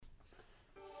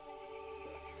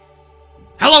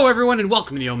Hello everyone and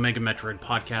welcome to the Omega Metroid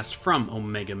podcast from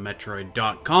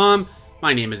OmegaMetroid.com.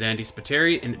 My name is Andy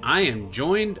Spiteri and I am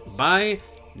joined by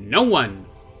no one.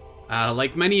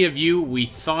 Like many of you, we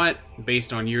thought,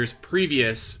 based on years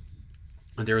previous,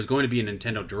 there was going to be a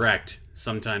Nintendo Direct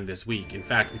sometime this week. In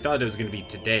fact, we thought it was going to be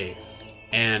today.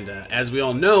 And as we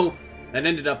all know, that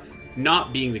ended up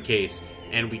not being the case.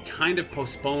 And we kind of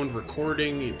postponed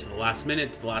recording to the last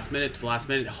minute,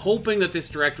 hoping that this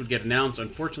Direct would get announced.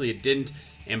 Unfortunately, it didn't.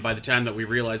 And by the time that we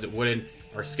realized it wouldn't,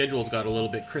 our schedules got a little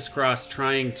bit crisscrossed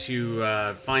trying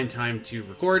to find time to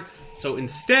record. So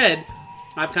instead,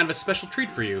 I have kind of a special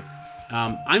treat for you.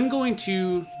 What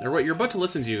you're about to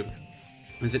listen to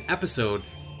is an episode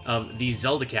of the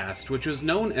Zelda Cast, which was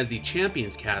known as the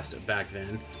Champions Cast back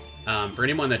then. For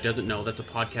anyone that doesn't know, that's a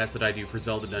podcast that I do for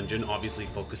Zelda Dungeon, obviously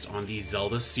focused on the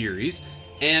Zelda series.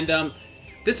 And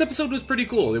this episode was pretty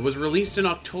cool. It was released in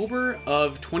October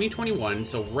of 2021,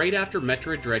 so right after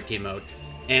Metroid Dread came out.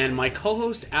 And my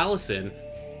co-host, Allison,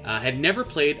 had never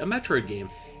played a Metroid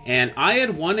game. And I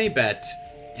had won a bet,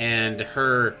 and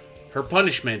her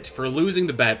punishment for losing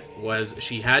the bet was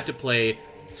she had to play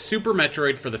Super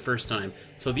Metroid for the first time.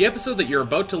 So the episode that you're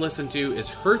about to listen to is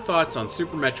her thoughts on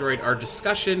Super Metroid, our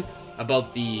discussion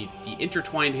about the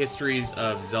intertwined histories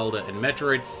of Zelda and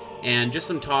Metroid, and just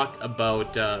some talk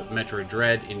about Metroid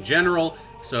Dread in general.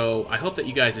 So I hope that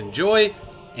you guys enjoy,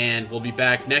 and we'll be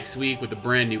back next week with a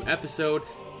brand new episode,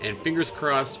 and fingers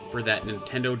crossed for that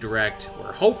Nintendo Direct,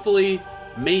 where hopefully,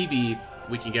 maybe,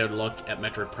 we can get a look at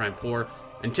Metroid Prime 4.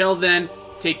 Until then,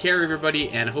 take care, everybody,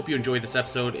 and I hope you enjoyed this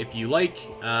episode. If you like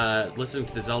listening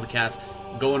to the Zelda Cast,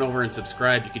 go on over and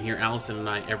subscribe. You can hear Allison and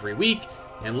I every week.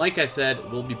 And like I said,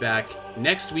 we'll be back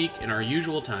next week in our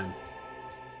usual time.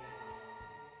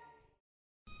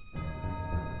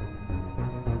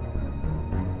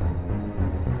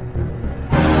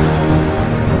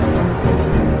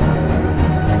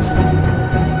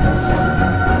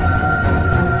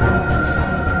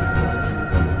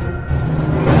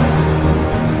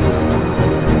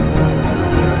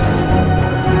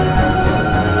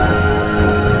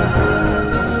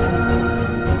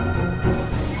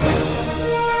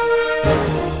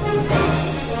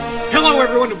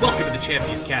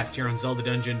 Here on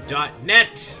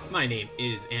ZeldaDungeon.net. My name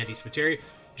is Andy Spiteri,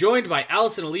 joined by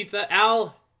Allison Aletha.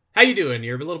 Al, how you doing?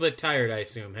 You're a little bit tired, I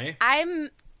assume, hey? I'm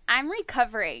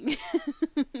recovering.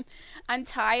 I'm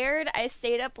tired. I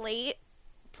stayed up late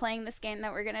playing this game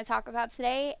that we're going to talk about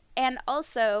today. And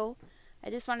also, I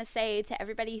just want to say to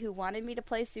everybody who wanted me to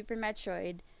play Super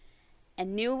Metroid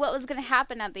and knew what was going to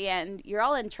happen at the end, you're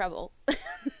all in trouble.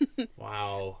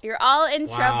 Wow. You're all in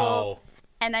trouble,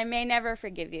 and I may never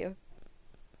forgive you.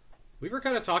 We were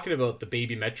kind of talking about the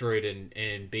baby Metroid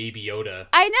and baby Yoda.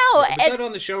 I know. Was that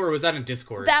on the show or was that in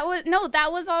Discord? That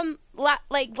was on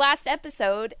last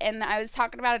episode, and I was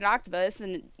talking about an octopus,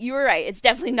 and you were right. It's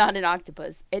definitely not an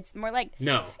octopus. It's more like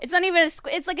It's not even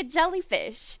it's like a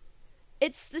jellyfish.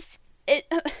 It's this.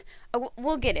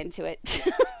 We'll get into it.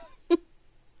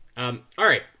 All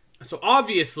right. So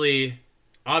obviously,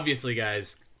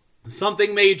 guys,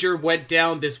 something major went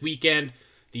down this weekend.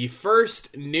 The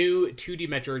first new 2D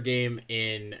Metroid game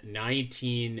in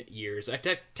 19 years.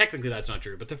 Technically, that's not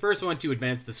true, but the first one to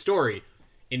advance the story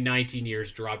in 19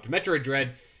 years dropped. Metroid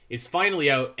Dread is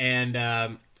finally out, and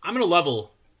I'm going to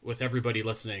level with everybody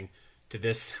listening to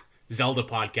this Zelda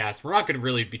podcast. We're not going to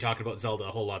really be talking about Zelda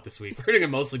a whole lot this week. We're going to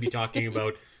mostly be talking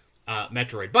about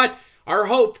Metroid. But our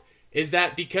hope is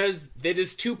that because it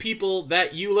is two people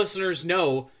that you listeners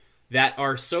know that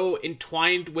are so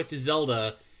entwined with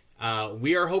Zelda,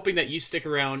 we are hoping that you stick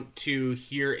around to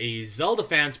hear a Zelda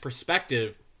fan's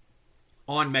perspective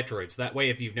on Metroid. So that way,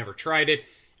 if you've never tried it,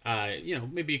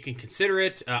 maybe you can consider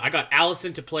it. I got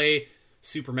Allison to play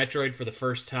Super Metroid for the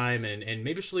first time, and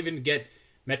maybe she'll even get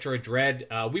Metroid Dread.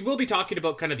 We will be talking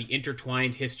about kind of the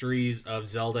intertwined histories of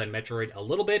Zelda and Metroid a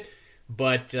little bit,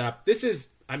 but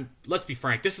let's be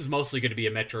frank, this is mostly going to be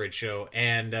a Metroid show,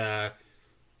 and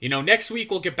next week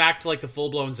we'll get back to like the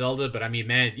full-blown Zelda, but I mean,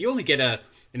 man, you only get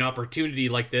an opportunity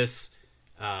like this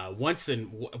once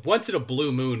in a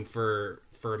blue moon for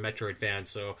a Metroid fan.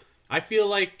 So I feel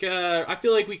like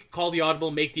we could call the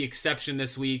audible, make the exception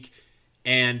this week,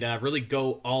 and really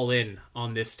go all in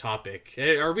on this topic.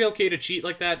 Are we okay to cheat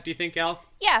like that, do you think, Al?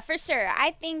 Yeah, for sure.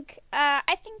 I think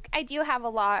I do have a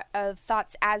lot of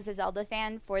thoughts as a Zelda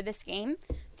fan for this game,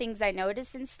 things I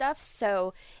noticed and stuff.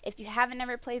 So if you haven't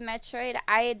ever played Metroid,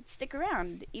 I'd stick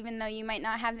around. Even though you might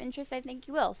not have interest, I think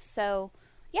you will. So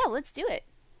yeah, let's do it.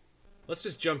 Let's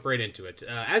just jump right into it.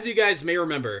 As you guys may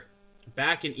remember,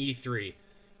 back in E3,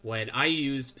 when I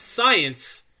used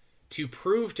science to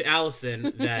prove to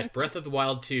Allison that Breath of the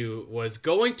Wild 2 was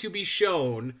going to be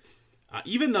shown,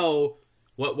 even though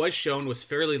what was shown was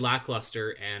fairly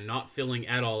lackluster and not filling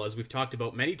at all, as we've talked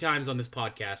about many times on this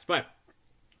podcast. But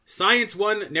science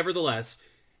won nevertheless,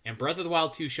 and Breath of the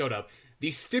Wild 2 showed up.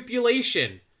 The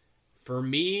stipulation for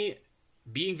me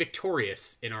being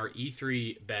victorious in our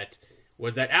E3 bet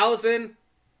was that Allison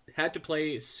had to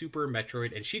play Super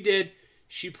Metroid, and she did.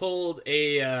 She pulled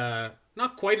a,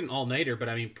 not quite an all-nighter, but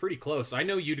I mean pretty close. I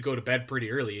know you'd go to bed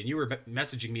pretty early, and you were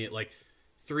messaging me at like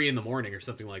 3 in the morning or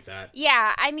something like that.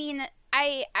 Yeah, I mean,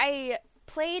 I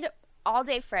played all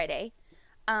day Friday.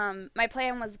 My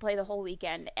plan was to play the whole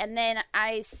weekend, and then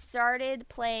I started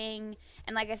playing,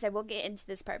 and like I said, we'll get into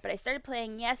this part, but I started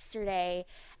playing yesterday,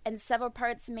 and several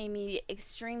parts made me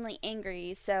extremely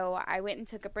angry, so I went and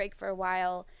took a break for a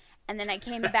while, and then I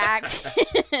came back,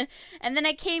 and then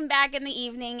I came back in the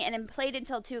evening and then played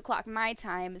until 2 o'clock my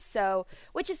time, so,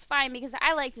 which is fine because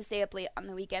I like to stay up late on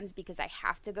the weekends because I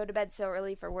have to go to bed so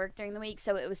early for work during the week,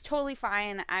 so it was totally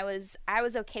fine. I was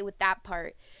okay with that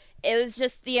part. It was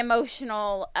just the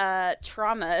emotional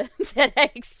trauma that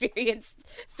I experienced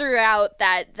throughout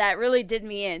that really did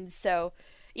me in. So,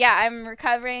 yeah, I'm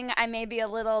recovering. I may be a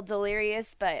little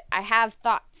delirious, but I have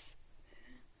thoughts.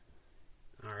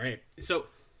 All right. So,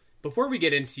 before we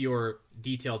get into your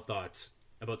detailed thoughts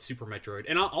about Super Metroid,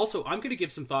 and I'm going to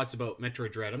give some thoughts about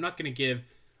Metroid Dread. I'm not going to give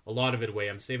a lot of it away.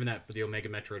 I'm saving that for the Omega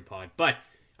Metroid pod. But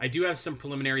I do have some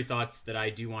preliminary thoughts that I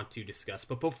do want to discuss.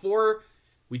 But before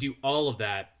we do all of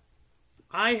that,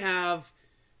 I have,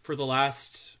 for the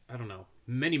last, I don't know,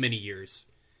 many, many years,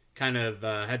 kind of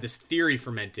had this theory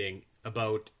fermenting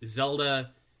about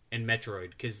Zelda and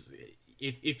Metroid. Because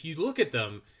if you look at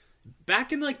them,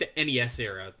 back in like the NES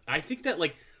era, I think that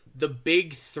like the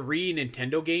big 3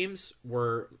 Nintendo games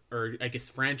were, or I guess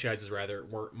franchises rather,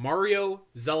 were Mario,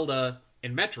 Zelda,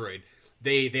 and Metroid.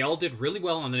 They all did really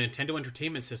well on the Nintendo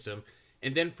Entertainment System.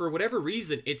 And then for whatever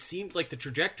reason, it seemed like the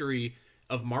trajectory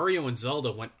of Mario and Zelda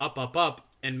went up, up, up,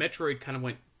 and Metroid kind of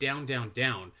went down, down,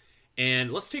 down. And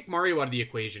let's take Mario out of the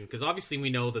equation, because obviously we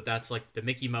know that that's like the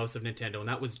Mickey Mouse of Nintendo, and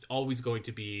that was always going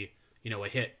to be, a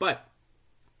hit. But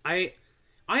I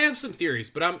have some theories,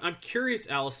 but I'm curious,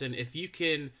 Allison, if you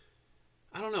can,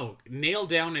 I don't know, nail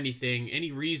down anything,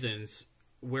 any reasons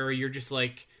where you're just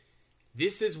like,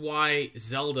 this is why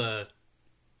Zelda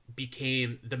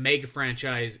became the mega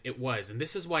franchise it was, and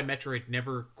this is why Metroid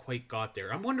never quite got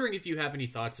there. I'm wondering if you have any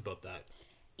thoughts about that.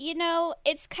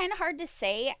 It's kind of hard to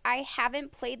say. I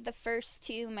haven't played the first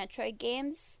 2 Metroid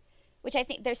games, which I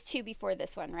think there's 2 before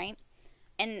this one, right?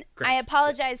 And correct. I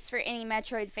apologize for any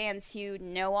Metroid fans who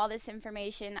know all this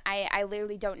information. I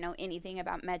literally don't know anything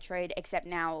about Metroid except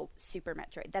now Super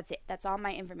Metroid. That's it. That's all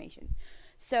my information.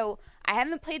 So I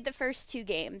haven't played the first 2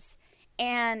 games,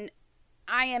 and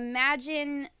I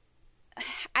imagine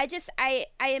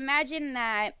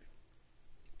that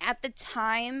at the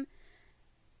time,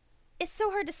 it's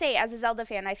so hard to say as a Zelda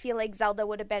fan. I feel like Zelda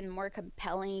would have been more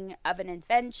compelling of an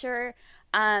adventure,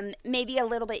 maybe a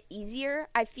little bit easier.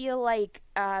 I feel like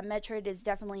Metroid is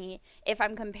definitely, if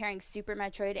I'm comparing Super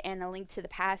Metroid and A Link to the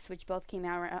Past, which both came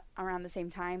out around the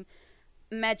same time,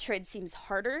 Metroid seems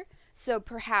harder. So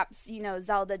perhaps,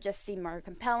 Zelda just seemed more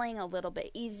compelling, a little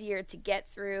bit easier to get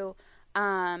through,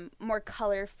 more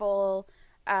colorful,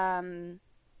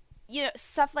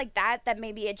 stuff like that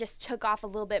maybe it just took off a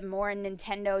little bit more, and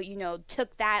Nintendo,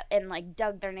 took that and like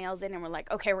dug their nails in and were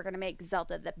like, okay, we're going to make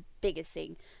Zelda the biggest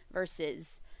thing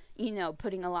versus,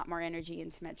 putting a lot more energy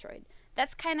into Metroid.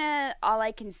 That's kind of all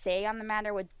I can say on the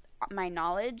matter with my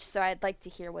knowledge, so I'd like to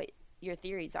hear what your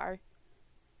theories are.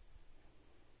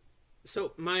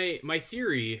 So my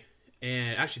theory,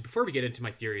 and actually before we get into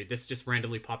my theory, this just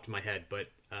randomly popped in my head, but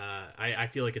I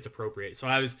feel like it's appropriate. So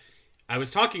I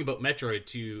was talking about Metroid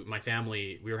to my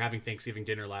family. We were having Thanksgiving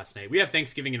dinner last night. We have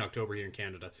Thanksgiving in October here in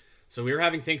Canada. So we were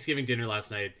having Thanksgiving dinner last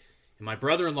night. And my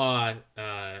brother-in-law,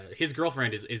 his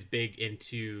girlfriend is big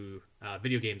into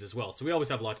video games as well. So we always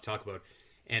have a lot to talk about.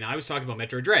 And I was talking about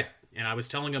Metroid Dread. And I was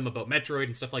telling him about Metroid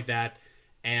and stuff like that.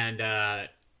 And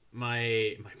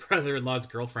my brother-in-law's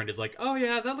girlfriend is like, oh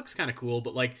yeah, that looks kind of cool.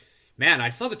 But like, man, I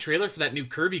saw the trailer for that new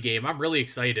Kirby game. I'm really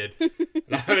excited.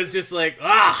 And I was just like,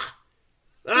 ah!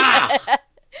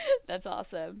 That's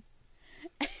awesome.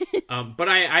 But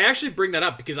I actually bring that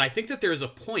up because I think that there's a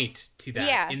point to that.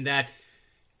 Yeah. In that,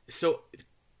 so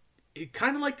it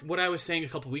kind of like what I was saying a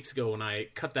couple weeks ago when I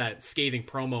cut that scathing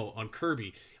promo on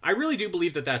Kirby. I really do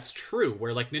believe that that's true,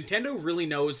 where like Nintendo really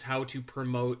knows how to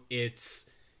promote its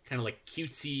kind of like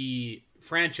cutesy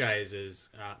franchises.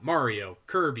 Mario,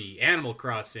 Kirby, Animal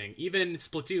Crossing, even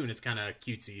Splatoon is kind of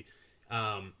cutesy.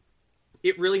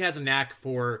 It really has a knack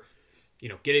for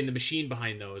getting the machine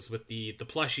behind those with the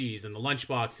plushies and the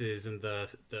lunchboxes and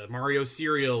the Mario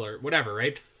cereal or whatever,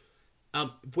 right?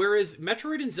 Whereas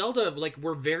Metroid and Zelda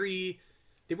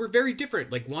they were very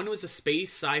different. Like one was a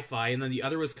space sci-fi, and then the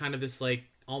other was kind of this like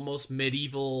almost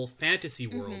medieval fantasy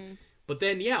world. Mm-hmm. But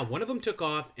then, yeah, one of them took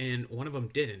off and one of them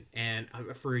didn't. And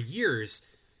for years,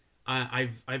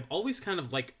 I've always kind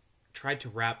of like tried to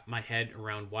wrap my head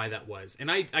around why that was.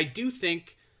 And I do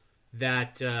think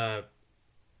that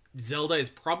Zelda is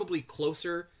probably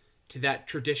closer to that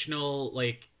traditional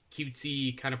like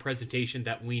cutesy kind of presentation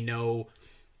that we know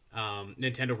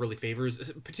Nintendo really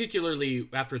favors, particularly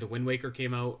after the Wind Waker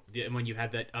came out, and when you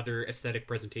had that other aesthetic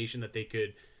presentation that they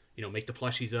could, make the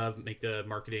plushies of, make the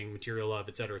marketing material of,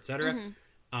 et cetera, et cetera.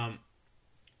 Mm-hmm.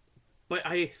 But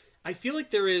I feel like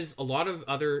there is a lot of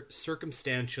other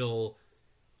circumstantial,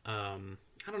 I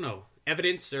don't know,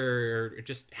 evidence or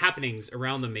just happenings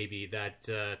around them maybe that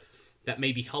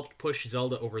maybe helped push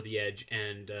Zelda over the edge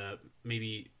and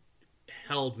maybe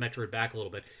held Metroid back a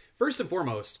little bit. First and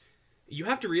foremost, you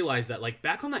have to realize that, like,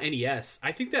 back on the NES,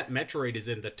 I think that Metroid is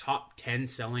in the top 10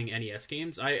 selling NES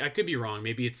games. I could be wrong.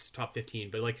 Maybe it's top 15,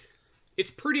 but, like, it's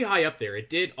pretty high up there. It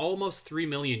did almost 3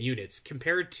 million units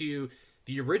compared to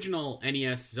the original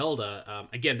NES Zelda.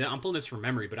 Again, I'm pulling this from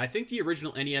memory, but I think the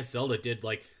original NES Zelda did,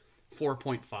 like,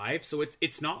 4.5. So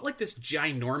it's not like this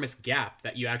ginormous gap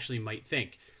that you actually might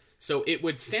think. So it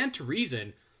would stand to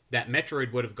reason that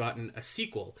Metroid would have gotten a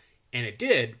sequel. And it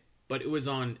did, but it was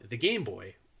on the Game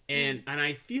Boy. And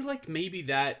I feel like maybe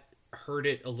that hurt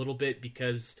it a little bit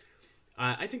because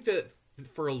I think that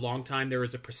for a long time there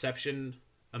was a perception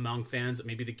among fans that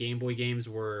maybe the Game Boy games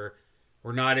were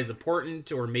not as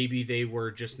important, or maybe they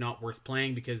were just not worth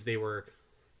playing because they were,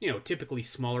 typically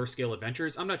smaller scale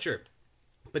adventures. I'm not sure.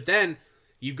 But then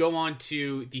you go on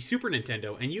to the Super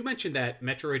Nintendo, and you mentioned that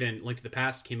Metroid and Link to the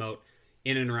Past came out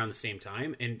in and around the same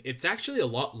time, and it's actually a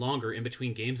lot longer in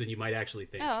between games than you might actually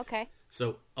think. Oh, okay.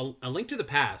 So, A Link to the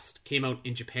Past came out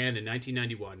in Japan in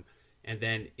 1991, and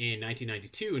then in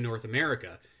 1992 in North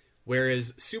America,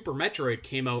 whereas Super Metroid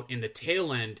came out in the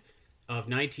tail end of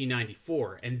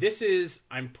 1994. And this is,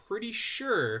 I'm pretty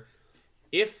sure,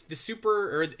 if the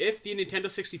Nintendo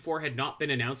 64 had not been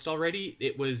announced already,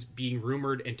 it was being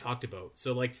rumored and talked about.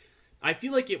 So, like, I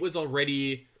feel like it was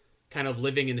already kind of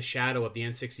living in the shadow of the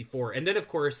N64. And then, of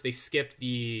course, they skipped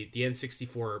the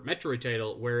N64 Metroid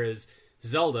title, whereas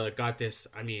Zelda got this,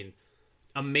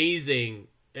 amazing,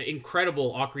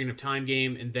 incredible Ocarina of Time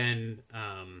game, and then,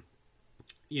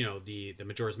 the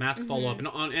Majora's Mask follow-up,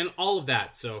 and all of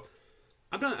that. So,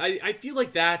 I feel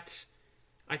like that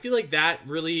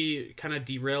really kind of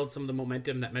derailed some of the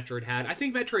momentum that Metroid had. I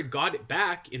think Metroid got it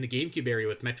back in the GameCube area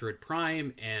with Metroid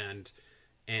Prime and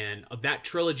that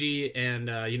trilogy, and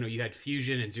you had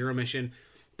Fusion and Zero Mission,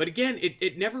 but again,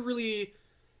 it never really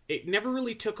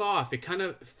took off. It kind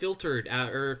of faltered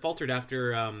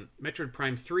after Metroid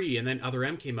Prime 3, and then Other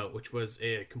M came out, which was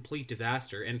a complete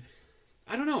disaster. And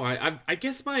I don't know. I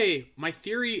guess my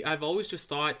theory I've always just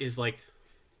thought is like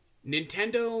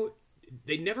Nintendo,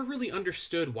 they never really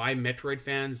understood why Metroid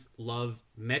fans love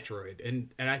Metroid,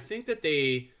 and I think that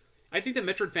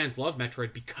Metroid fans love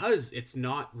Metroid because it's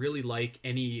not really like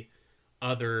any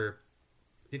other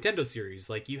Nintendo series.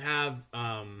 Like you have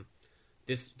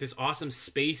this awesome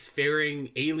space-faring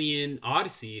alien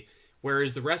Odyssey,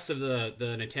 whereas the rest of the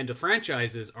Nintendo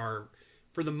franchises are,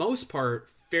 for the most part,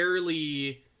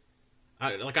 fairly,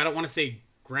 I don't want to say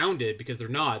grounded, because they're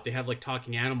not. They have like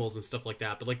talking animals and stuff like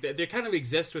that, but like they kind of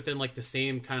exist within like the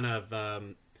same kind of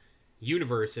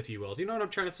universe, if you will. Do you know what I'm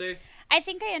trying to say? I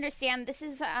think I understand. This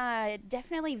is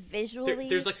definitely visually...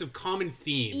 There's like some common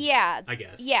themes, yeah, I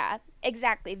guess. Yeah,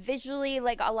 exactly. Visually,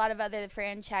 like a lot of other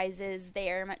franchises, they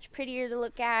are much prettier to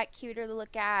look at, cuter to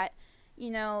look at.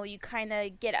 You kind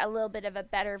of get a little bit of a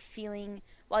better feeling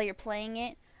while you're playing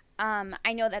it.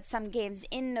 I know that some games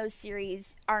in those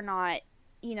series are not,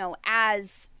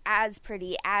 as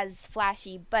pretty, as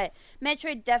flashy, but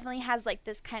Metroid definitely has like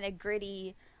this kind of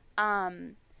gritty...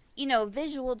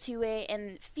 visual to it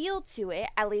and feel to it,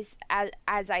 at least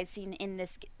as I've seen in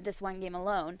this one game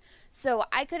alone. So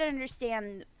I could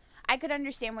understand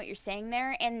what you're saying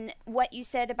there, and what you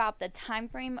said about the time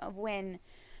frame of when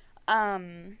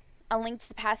A Link to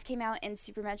the Past came out and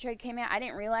Super Metroid came out. I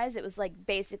didn't realize it was like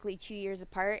basically 2 years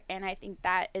apart, and I think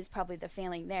that is probably the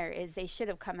failing there, is they should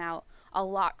have come out a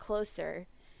lot closer.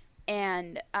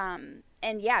 And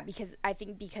yeah, because I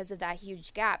think because of that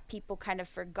huge gap, people kind of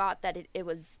forgot that it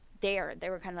was there. They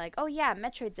were kind of like, oh yeah,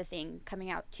 Metroid's a thing, coming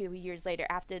out 2 years later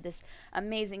after this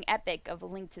amazing epic of A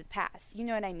Link to the Past. You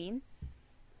know what I mean?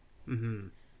 Mm-hmm.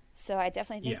 So I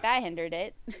definitely think that hindered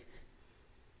it.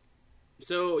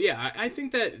 So yeah, I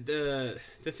think that the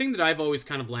thing that I've always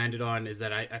kind of landed on is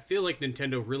that I feel like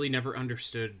Nintendo really never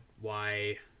understood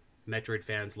why Metroid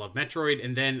fans love Metroid,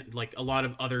 and then like a lot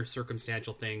of other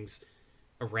circumstantial things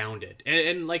around it,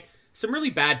 and like some really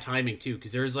bad timing too,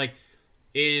 because there's like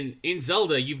in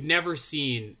Zelda, you've never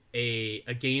seen a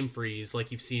game freeze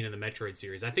like you've seen in the Metroid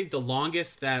series. I think the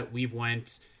longest that we've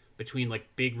went between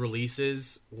like big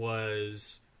releases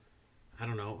was, I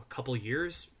don't know, a couple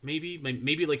years, maybe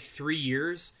like 3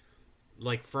 years.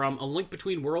 Like from A Link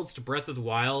Between Worlds to Breath of the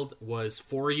Wild was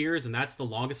 4 years, and that's the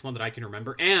longest one that I can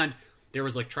remember. And there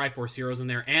was like Triforce Heroes in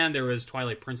there, and there was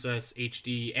Twilight Princess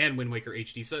HD and Wind Waker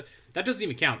HD. So that doesn't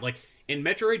even count. Like in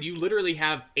Metroid, you literally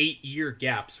have 8-year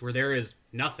gaps where there is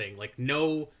nothing, like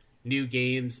no new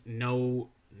games, no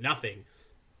nothing,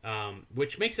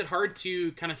 which makes it hard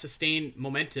to kind of sustain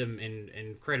momentum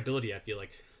and credibility, I feel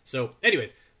like. So,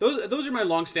 anyways, those are my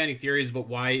long-standing theories about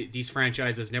why these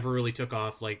franchises never really took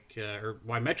off, like, or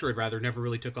why Metroid rather never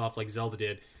really took off like Zelda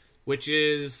did, which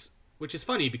is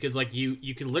funny because like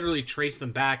you can literally trace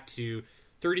them back to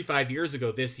 35 years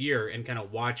ago this year and kind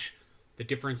of watch the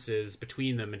differences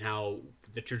between them and how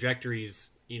the trajectories,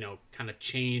 kind of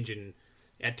change and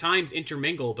at times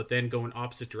intermingle, but then go in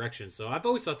opposite directions. So I've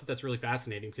always thought that that's really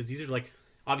fascinating because these are like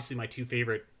obviously my two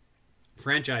favorite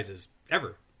franchises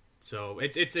ever. So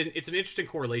it's an interesting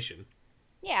correlation.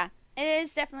 Yeah, it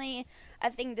is definitely a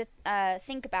thing to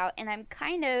think about, and it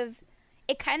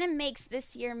kind of makes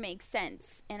this year make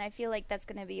sense, and I feel like that's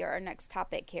going to be our next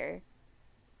topic here.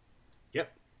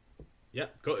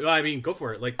 Yep. Go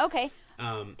for it. Like, okay.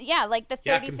 Yeah, like the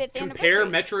 35th compare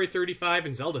anniversary. Metroid 35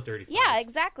 and Zelda 35. Yeah,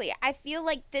 exactly. I feel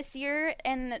like this year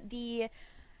and the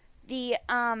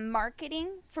marketing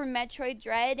for Metroid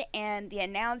Dread and the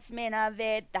announcement of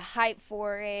it, the hype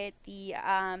for it,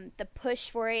 the push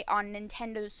for it on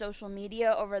Nintendo's social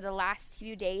media over the last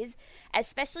few days,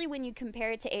 especially when you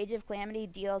compare it to Age of Calamity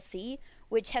DLC,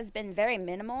 which has been very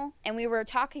minimal. And we were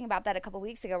talking about that a couple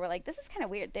weeks ago. We're like, this is kind of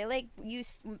weird. They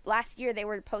last year they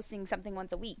were posting something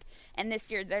once a week, and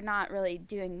this year they're not really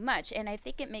doing much. And I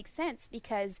think it makes sense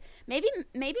because maybe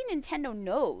Nintendo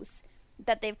knows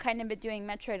that they've kind of been doing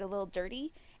Metroid a little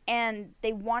dirty, and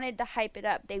they wanted to hype it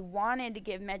up. They wanted to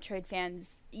give Metroid fans,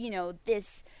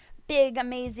 this big,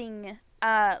 amazing,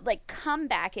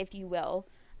 comeback, if you will,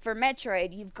 for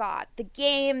Metroid. You've got the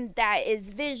game that is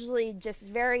visually just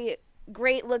very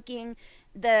great looking.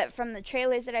 From the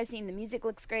trailers that I've seen, the music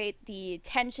looks great. The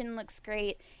tension looks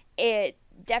great. It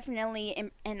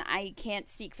definitely, and I can't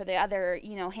speak for the other,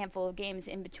 handful of games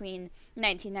in between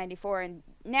 1994 and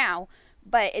now,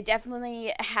 but it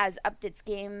definitely has upped its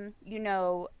game,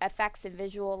 effects and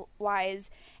visual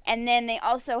wise. And then they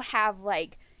also have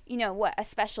a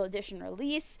special edition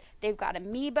release. They've got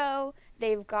Amiibo.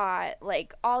 They've got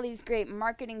all these great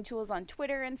marketing tools on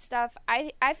Twitter and stuff.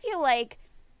 I feel like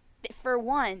for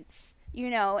once,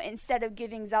 instead of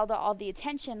giving Zelda all the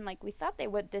attention like we thought they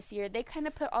would this year, they kind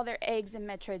of put all their eggs in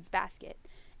Metroid's basket.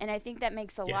 And I think that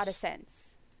makes a lot of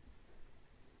sense.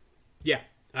 Yeah,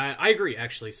 I agree,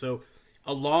 actually. So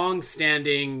a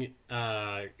long-standing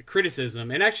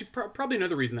criticism, and actually probably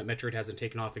another reason that Metroid hasn't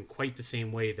taken off in quite the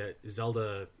same way that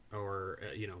Zelda or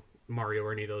Mario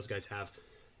or any of those guys have,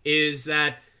 is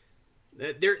that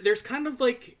there's kind of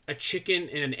like a chicken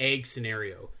and an egg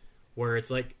scenario, where it's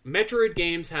like Metroid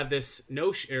games have this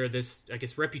notion or this, I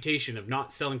guess, reputation of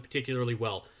not selling particularly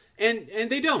well, and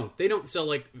they don't sell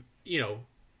like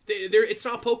it's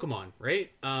not Pokemon, right?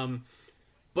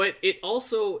 But it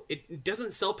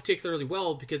doesn't sell particularly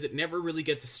well because it never really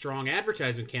gets a strong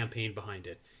advertisement campaign behind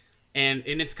it. And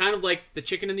it's kind of like the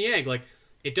chicken and the egg. Like,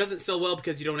 it doesn't sell well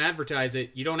because you don't advertise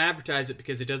it. You don't advertise it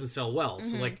because it doesn't sell well. Mm-hmm.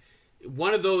 So, like,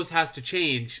 one of those has to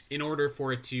change in order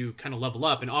for it to kind of level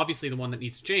up. And obviously the one that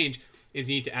needs to change is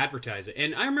you need to advertise it.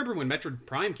 And I remember when Metroid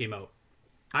Prime came out,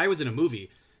 I was in a movie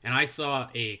and I saw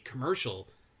a commercial,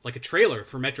 like a trailer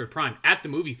for Metroid Prime at the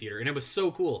movie theater. And it was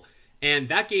so cool. And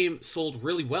that game sold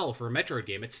really well for a Metroid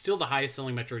game. It's still the highest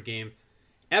selling Metroid game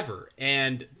ever.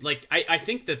 And like I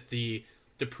think that the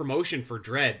promotion for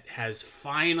Dread has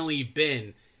finally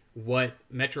been what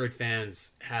Metroid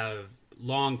fans have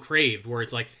long craved, where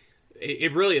it's like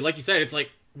it really, like you said, it's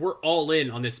like we're all in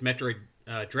on this Metroid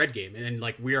Dread game, and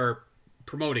like we are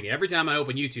promoting it. Every time I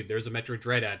open YouTube, there's a Metroid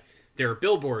Dread ad. There are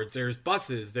billboards, there's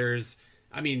buses,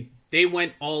 they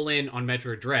went all in on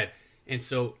Metroid Dread. And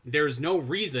so there's no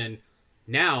reason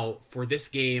now for this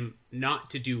game not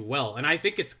to do well. And I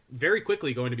think it's very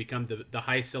quickly going to become the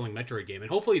highest selling Metroid game. And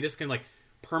hopefully this can like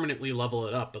permanently level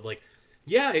it up. But like,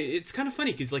 yeah, it's kind of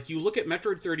funny because like you look at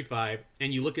Metroid 35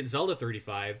 and you look at Zelda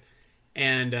 35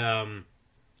 and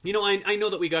I know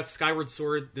that we got Skyward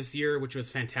Sword this year, which was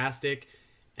fantastic.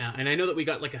 And I know that we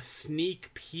got like a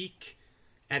sneak peek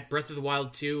at Breath of the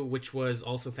Wild 2, which was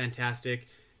also fantastic.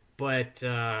 But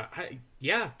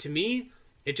to me,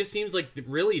 it just seems like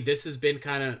really this has been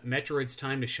kind of Metroid's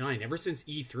time to shine. Ever since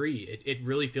E3, it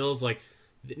really feels like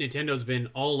Nintendo's been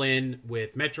all in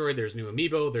with Metroid. There's new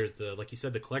amiibo. There's like you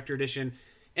said, the collector edition.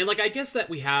 And like I guess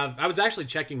that I was actually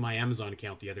checking my Amazon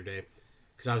account the other day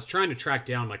because I was trying to track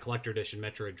down my collector edition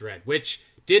Metroid Dread, which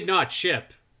did not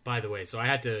ship, by the way. So I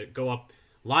had to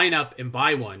line up and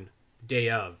buy one day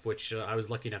of, which I was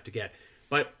lucky enough to get.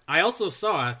 But I also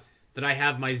saw that I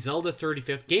have my Zelda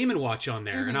 35th Game & Watch on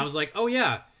there. Mm-hmm. And I was like, oh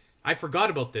yeah, I forgot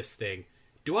about this thing.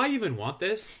 Do I even want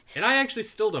this? And I actually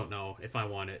still don't know if I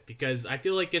want it, because I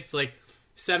feel like it's like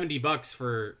 $70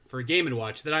 for a Game &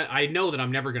 Watch that I know that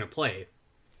I'm never going to play.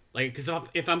 Like, because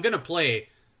if I'm going to play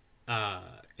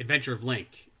Adventure of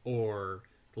Link or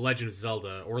The Legend of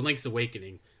Zelda or Link's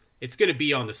Awakening, it's going to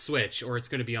be on the Switch or it's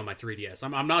going to be on my 3DS.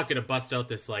 I'm not going to bust out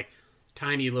this like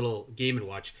tiny little Game &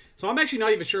 Watch. So I'm actually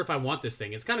not even sure if I want this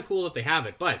thing. It's kind of cool that they have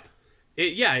it, but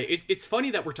it's funny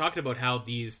that we're talking about how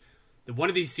one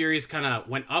of these series kind of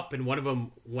went up and one of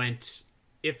them went,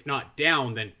 if not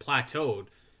down, then plateaued.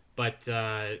 But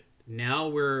now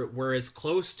we're as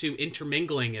close to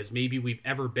intermingling as maybe we've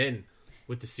ever been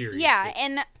with the series. Yeah,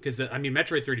 and because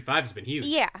Metroid 35 has been huge.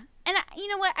 Yeah. And you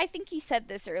know what? I think you said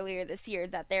this earlier this year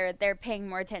that they're paying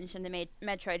more attention to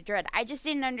Metroid Dread. I just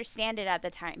didn't understand it at the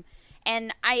time.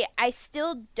 And I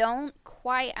still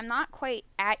I'm not quite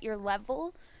at your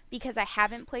level because I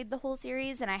haven't played the whole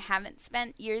series and I haven't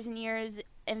spent years and years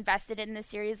invested in this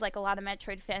series like a lot of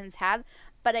Metroid fans have.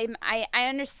 But I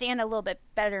understand a little bit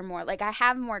better more. Like, I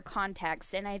have more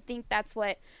context, and I think that's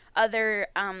what other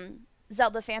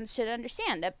Zelda fans should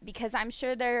understand, because I'm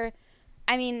sure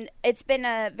it's been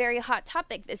a very hot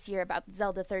topic this year about the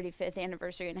Zelda 35th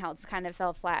anniversary and how it's kind of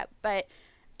fell flat. But,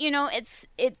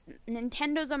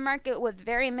 Nintendo's a market with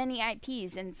very many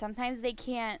IPs, and sometimes they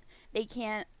can't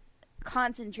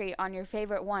concentrate on your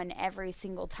favorite one every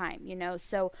single time,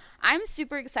 So I'm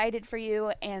super excited for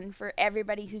you and for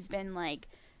everybody who's been like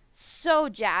so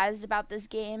jazzed about this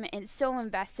game and so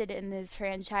invested in this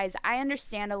franchise. I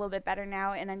understand a little bit better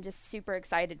now, and I'm just super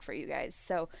excited for you guys.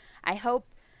 So I hope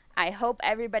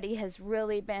everybody has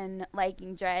really been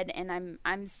liking Dread, and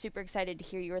I'm super excited to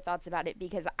hear your thoughts about it,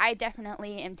 because I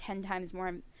definitely am 10 times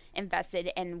more invested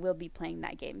and will be playing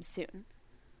that game soon.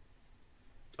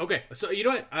 Okay, so you know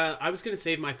what? I was going to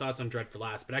save my thoughts on Dread for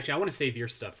last, but actually I want to save your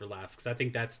stuff for last, because I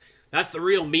think that's the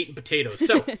real meat and potatoes.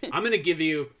 So I'm going to give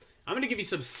you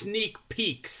some sneak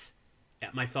peeks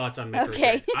at my thoughts on Metroid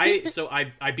okay.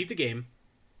 Dread. I beat the game.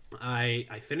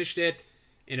 I finished it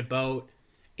in about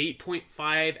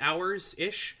 8.5 hours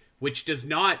ish, which does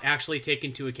not actually take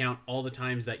into account all the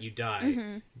times that you die.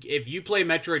 Mm-hmm. If you play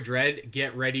Metroid Dread,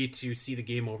 get ready to see the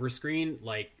game over screen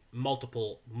like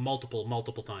multiple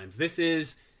times. This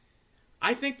is,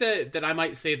 I think that I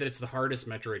might say that it's the hardest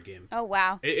Metroid game. Oh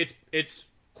wow. It's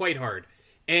quite hard.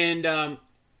 And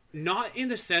not in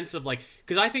the sense of like,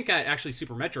 because I think actually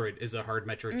Super Metroid is a hard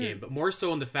Metroid game, but more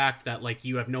so in the fact that like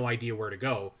you have no idea where to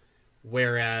go.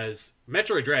 Whereas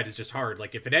Metroid Dread is just hard.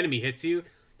 Like if an enemy hits you,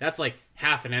 that's like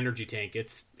half an energy tank.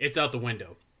 It's out the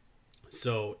window.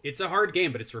 So it's a hard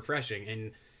game, but it's refreshing.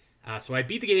 And so I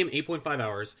beat the game 8.5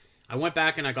 hours. I went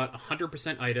back and I got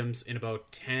 100% items in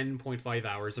about 10.5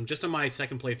 hours. I'm just on my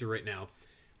second playthrough right now.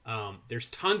 There's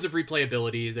tons of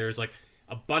replayability. There's like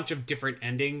a bunch of different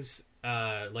endings.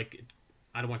 Like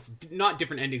I don't want to, not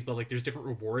different endings, but like there's different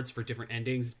rewards for different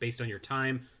endings based on your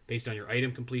time, based on your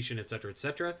item completion, etc.,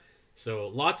 etc. So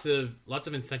lots of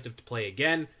incentive to play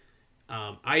again.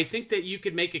 I think that you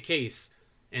could make a case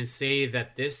and say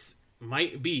that this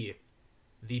might be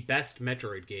the best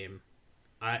Metroid game.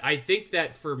 I think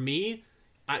that for me,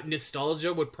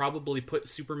 nostalgia would probably put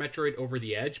Super Metroid over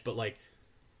the edge, but like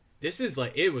this is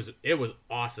like it was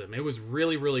awesome. It was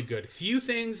really, really good. Few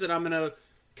things that I'm gonna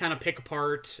kind of pick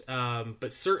apart,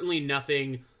 but certainly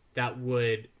nothing that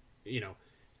would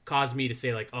cause me to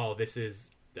say like, oh, this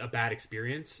is a bad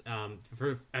experience.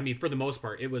 For the most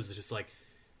part, it was just like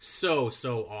so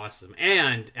awesome.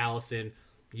 And Allison,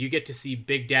 you get to see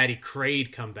Big Daddy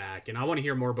Kraid come back, and I want to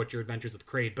hear more about your adventures with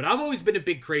Kraid. But I've always been a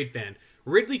big Kraid fan.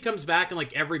 Ridley comes back in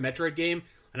like every Metroid game,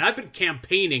 and I've been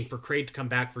campaigning for Kraid to come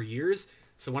back for years.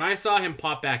 So when I saw him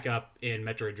pop back up in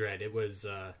Metroid Dread, it was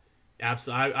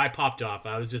absolutely. I popped off.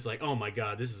 I was just like, oh my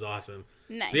god, this is awesome.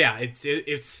 Nice. So yeah,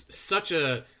 it's such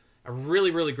a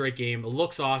really, really great game. It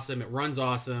looks awesome. It runs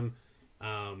awesome.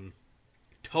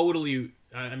 Totally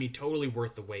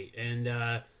worth the wait.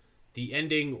 And the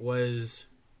ending was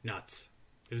nuts.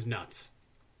 It was nuts.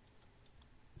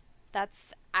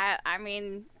 I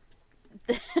mean,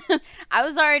 I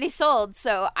was already sold,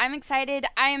 so I'm excited.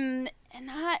 I'm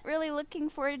not really looking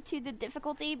forward to the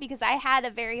difficulty because I had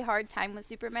a very hard time with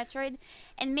Super Metroid,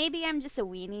 and maybe I'm just a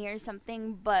weenie or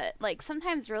something, but like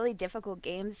sometimes really difficult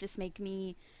games just make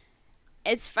me.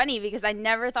 It's funny because I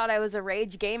never thought I was a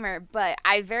rage gamer, but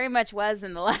I very much was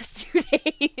in the last 2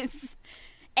 days.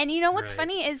 And you know what's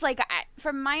funny is like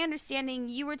from my understanding,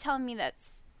 you were telling me that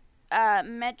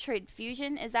Metroid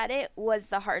Fusion, is that it, was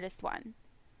the hardest one.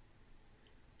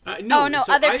 No,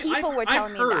 so other people were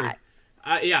telling me that.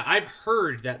 Yeah, I've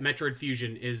heard that Metroid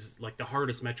Fusion is like the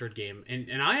hardest Metroid game,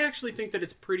 and I actually think that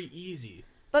it's pretty easy.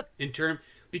 But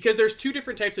because there's two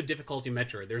different types of difficulty in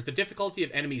Metroid. There's the difficulty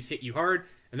of enemies hit you hard,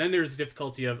 and then there's the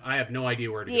difficulty of I have no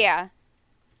idea where to go. Yeah.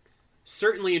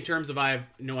 Certainly in terms of I have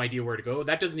no idea where to go,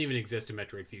 that doesn't even exist in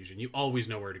Metroid Fusion. You always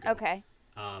know where to go. Okay.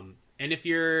 And if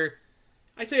you're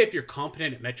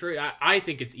competent at Metroid, I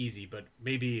think it's easy, but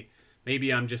maybe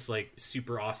I'm just like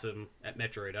super awesome at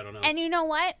Metroid. I don't know. And you know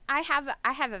what? I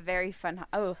have a very fun.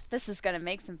 Oh, this is gonna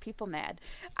make some people mad.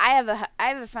 I have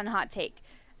a fun hot take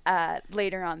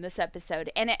later on this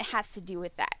episode, and it has to do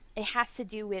with that. It has to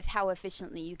do with how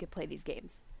efficiently you could play these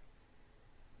games.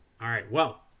 All right.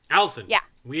 Well, Allison. Yeah.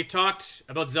 We've talked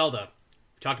about Zelda.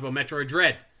 We've talked about Metroid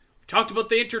Dread. We've talked about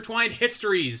the intertwined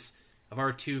histories of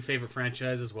our two favorite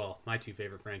franchises. Well, my two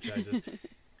favorite franchises.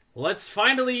 Let's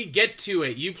finally get to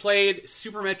it. You played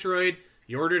Super Metroid.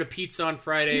 You ordered a pizza on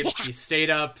Friday. Yeah. You stayed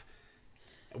up.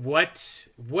 What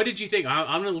did you think?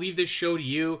 I'm going to leave this show to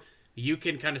you. You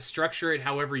can kind of structure it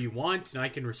however you want, and I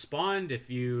can respond if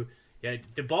you... Yeah,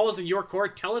 the ball is in your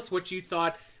court. Tell us what you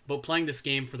thought about playing this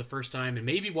game for the first time, and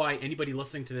maybe why anybody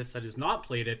listening to this that has not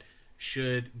played it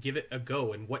should give it a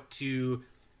go, and what to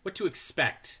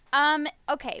expect.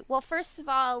 Okay. Well, first of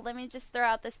all, let me just throw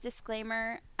out this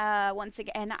disclaimer. Once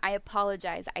again, I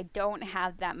apologize. I don't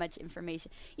have that much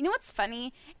information. You know what's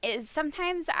funny is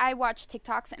sometimes I watch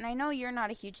TikToks, and I know you're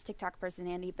not a huge TikTok person,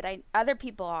 Andy, but other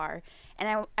people are.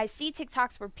 And I see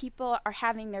TikToks where people are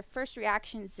having their first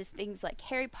reactions to things like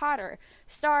Harry Potter,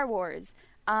 Star Wars,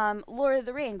 Lord of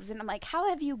the Rings. And I'm like, how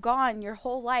have you gone your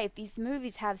whole life? These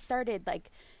movies have started like,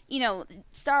 you know,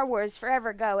 Star Wars forever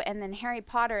ago, and then Harry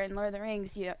Potter and Lord of the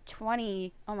Rings,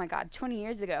 20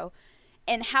 years ago.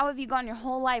 And how have you gone your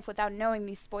whole life without knowing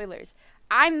these spoilers?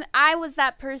 I was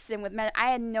that person with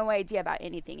I had no idea about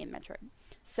anything in Metroid.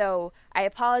 So I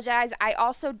apologize. I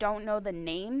also don't know the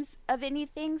names of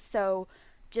anything, so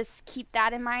just keep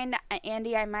that in mind.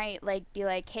 Andy, I might be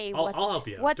like, hey, I'll help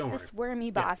you. What's this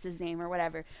wormy boss's name or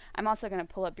whatever. I'm also going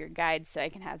to pull up your guide so I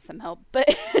can have some help.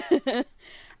 But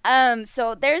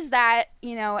so there's that,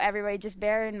 everybody just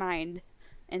bear in mind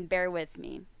and bear with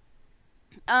me.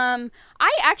 I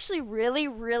actually really,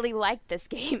 really liked this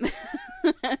game.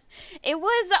 It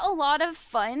was a lot of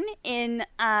fun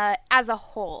as a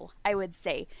whole, I would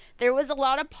say. There was a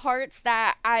lot of parts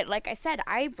that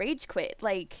I rage quit.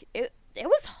 It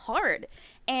was hard.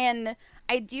 And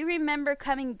I do remember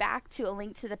coming back to A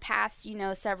Link to the Past,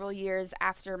 several years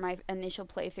after my initial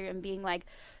playthrough and being like,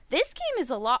 this game is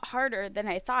a lot harder than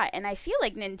I thought. And I feel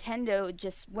like Nintendo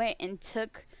just went and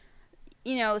took,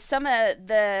 some of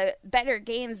the better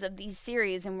games of these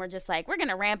series and we're just like, we're going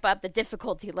to ramp up the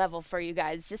difficulty level for you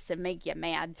guys just to make you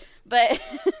mad. But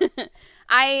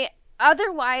I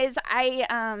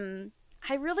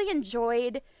really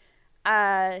enjoyed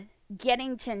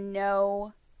getting to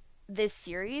know this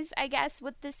series, I guess,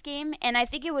 with this game. And I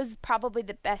think it was probably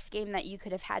the best game that you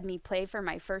could have had me play for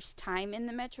my first time in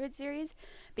the Metroid series,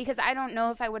 because I don't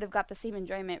know if I would have got the same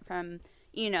enjoyment from,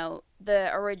 the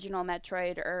original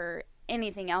Metroid or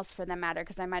anything else for that matter,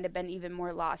 because I might have been even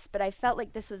more lost. But I felt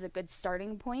like this was a good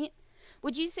starting point.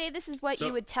 Would you say this is what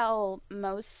you would tell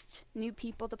most new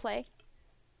people to play?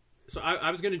 So I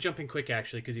was going to jump in quick,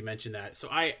 actually, because you mentioned that. So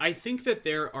I think that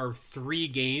there are 3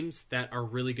 games that are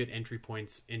really good entry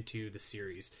points into the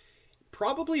series.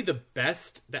 Probably the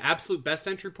absolute best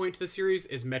entry point to the series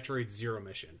is Metroid Zero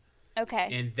Mission. Okay.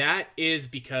 And that is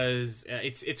because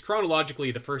it's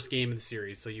chronologically the first game in the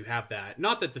series, so you have that.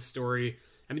 Not that the story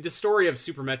of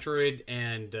Super Metroid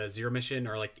and Zero Mission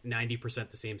are like 90%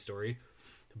 the same story.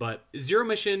 But Zero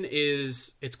Mission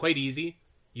it's quite easy.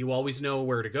 You always know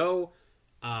where to go.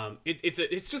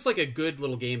 It's just like a good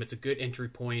little game. It's a good entry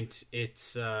point.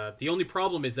 It's the only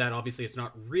problem is that obviously it's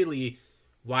not really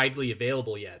widely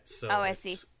available yet. So I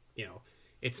see.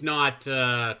 It's not.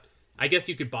 I guess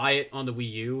you could buy it on the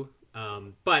Wii U,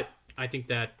 but I think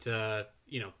that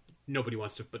nobody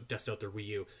wants to dust out their Wii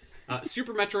U.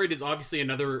 Super Metroid is obviously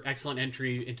another excellent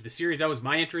entry into the series. That was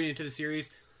my entry into the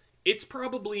series. It's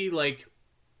probably like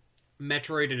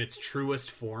Metroid in its truest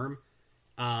form.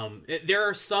 There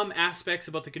are some aspects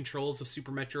about the controls of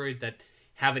Super Metroid that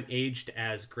haven't aged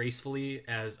as gracefully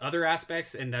as other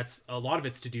aspects, and that's a lot of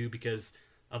it's to do because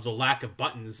of the lack of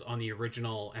buttons on the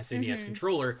original SNES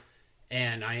controller.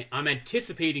 And I'm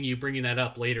anticipating you bringing that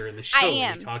up later in the show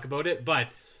when we talk about it. But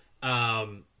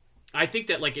I think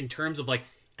that, like, in terms of, like,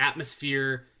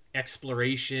 atmosphere,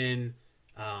 exploration,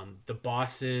 the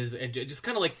bosses, and just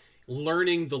kind of, like,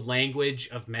 learning the language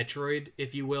of Metroid,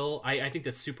 if you will, I think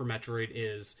that Super Metroid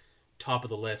is top of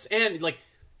the list. And, like,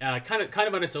 kind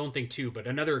of on its own thing, too. But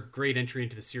another great entry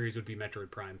into the series would be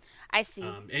Metroid Prime. I see.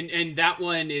 And that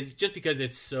one is just because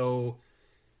it's so...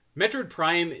 Metroid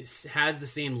Prime has the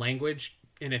same language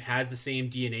and it has the same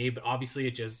DNA, but obviously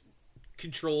it just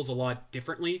controls a lot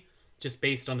differently, just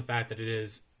based on the fact that it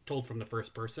is told from the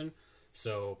first person.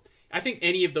 So I think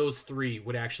any of those three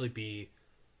would actually be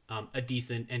a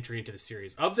decent entry into the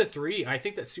series. Of the three, I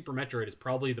think that Super Metroid is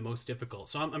probably the most difficult.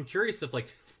 So I'm curious if, like,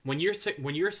 when you're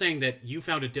saying that you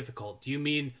found it difficult, do you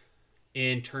mean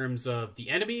in terms of the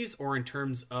enemies or in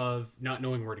terms of not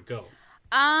knowing where to go,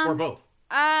 or both?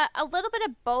 A little bit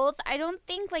of both. I don't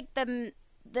think, like, the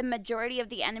majority of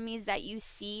the enemies that you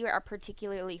see are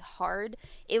particularly hard.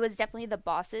 It was definitely the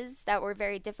bosses that were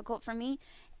very difficult for me.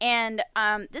 And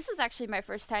this was actually my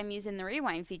first time using the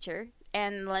rewind feature.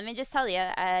 And let me just tell you,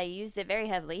 I used it very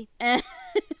heavily.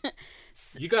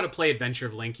 You got to play Adventure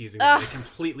of Link using that. It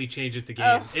completely changes the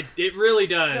game. It really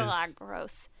does. God,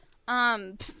 gross.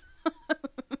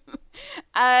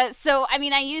 So, I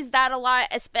mean, I used that a lot,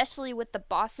 especially with the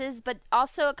bosses, but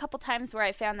also a couple times where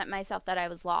I found that I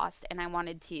was lost and I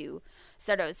wanted to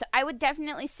sort of. So I would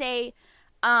definitely say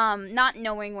not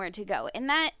knowing where to go. And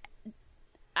that,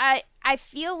 I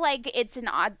feel like it's an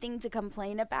odd thing to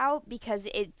complain about because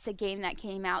it's a game that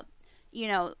came out,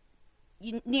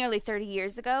 nearly 30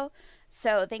 years ago.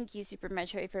 So thank you, Super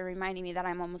Metroid, for reminding me that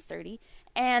I'm almost 30.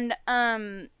 And,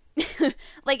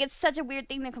 like, it's such a weird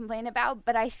thing to complain about,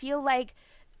 but I feel like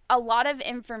a lot of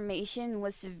information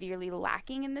was severely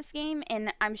lacking in this game,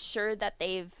 and I'm sure that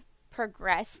they've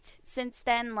progressed since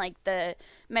then. Like, the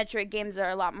Metroid games are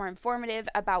a lot more informative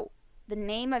about the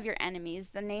name of your enemies,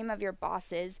 the name of your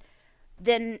bosses.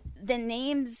 Then the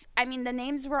names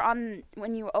were on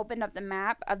when you opened up the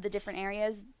map of the different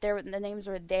areas. The names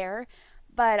were there,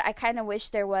 but I kind of wish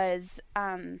there was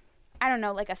I don't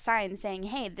know, like a sign saying,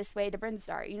 hey, this way to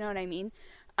Brinstar. You know what I mean?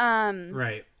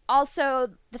 Right. Also,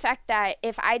 the fact that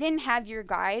if I didn't have your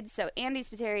guide, so Andy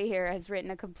Spiteri here has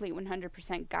written a complete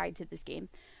 100% guide to this game.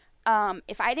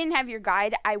 If I didn't have your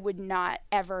guide, I would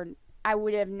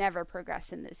have never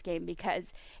progressed in this game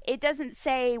because it doesn't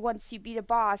say once you beat a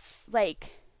boss,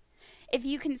 like, if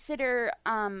you consider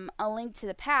A Link to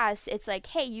the Past, it's like,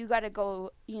 hey, you gotta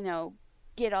go,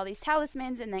 get all these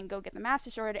talismans and then go get the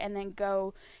Master Sword and then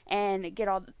go and get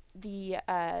all the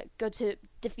go to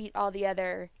defeat all the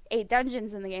other 8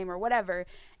 dungeons in the game or whatever,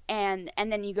 and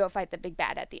then you go fight the big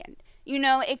bad at the end.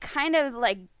 It kind of,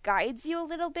 like, guides you a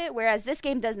little bit, whereas this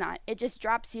game does not. It just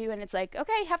drops you and it's like,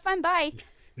 okay, have fun, bye.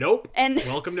 Nope. And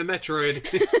welcome to Metroid.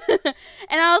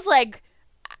 And I was like,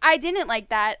 I didn't like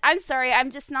that. I'm sorry,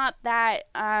 I'm just not that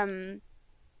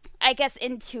I guess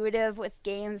intuitive with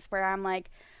games where I'm like,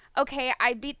 okay,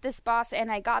 I beat this boss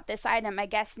and I got this item. I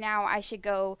guess now I should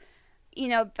go,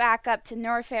 back up to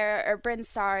Norfair or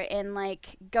Brinstar and,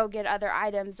 like, go get other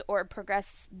items or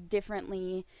progress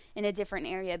differently in a different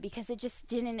area because it just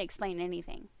didn't explain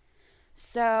anything.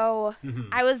 So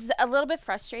I was a little bit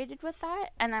frustrated with that,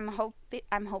 and I'm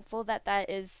hopeful that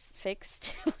is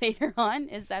fixed later on.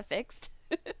 Is that fixed?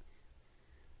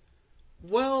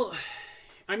 Well,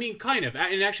 I mean, kind of.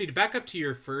 And actually, to back up to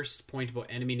your first point about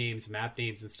enemy names, map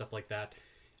names, and stuff like that,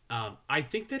 I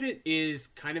think that it is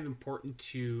kind of important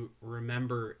to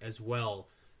remember as well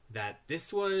that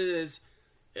this was...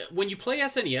 When you play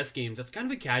SNES games, that's kind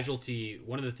of a casualty.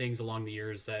 One of the things along the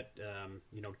years that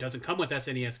doesn't come with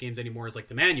SNES games anymore is, like,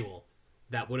 the manual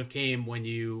that would have came when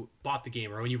you bought the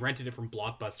game or when you rented it from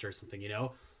Blockbuster or something,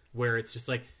 where it's just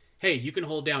like, hey, you can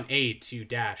hold down A to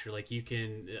dash, or, like, you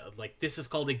can, like, this is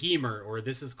called a gamer, or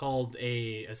this is called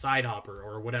a side hopper,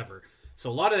 or whatever. So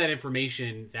a lot of that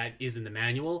information that is in the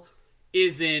manual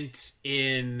isn't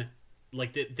in,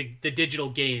 like, the digital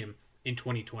game in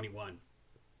 2021.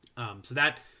 So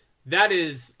that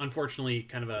is unfortunately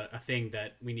kind of a thing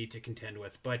that we need to contend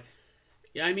with. But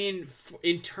I mean,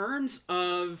 in terms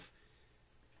of,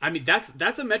 that's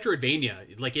a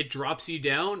Metroidvania. Like, it drops you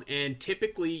down, and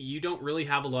typically you don't really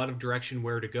have a lot of direction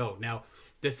where to go. Now,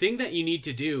 the thing that you need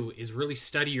to do is really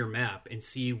study your map and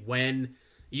see when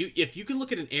if you can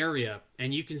look at an area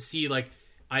and you can see, like,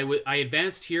 I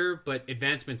advanced here, but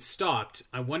advancement stopped.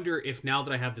 I wonder if now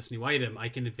that I have this new item, I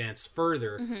can advance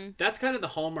further. Mm-hmm. That's kind of the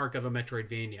hallmark of a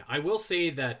Metroidvania. I will say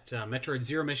that Metroid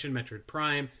Zero Mission, Metroid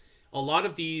Prime, a lot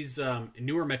of these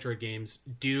newer Metroid games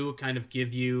do kind of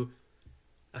give you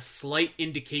a slight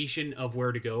indication of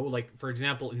where to go. Like, for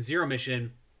example, in Zero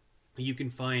Mission, you can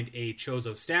find a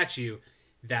Chozo statue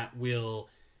that will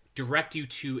direct you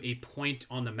to a point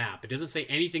on the map. It doesn't say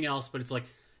anything else, but it's like,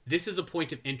 this is a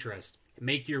point of interest.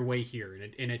 Make your way here.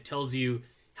 And it tells you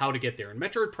how to get there. And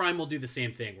Metroid Prime will do the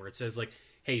same thing, where it says, like,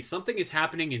 hey, something is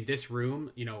happening in this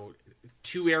room,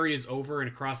 2 areas over and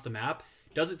across the map.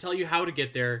 It doesn't tell you how to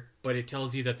get there, but it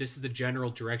tells you that this is the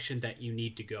general direction that you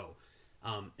need to go.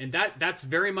 And that's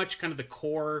very much kind of the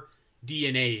core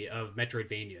DNA of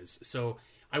Metroidvanias. So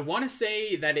I want to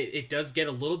say that it does get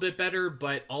a little bit better,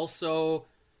 but also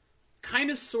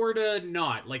kind of sort of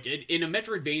not. Like, in a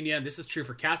Metroidvania, this is true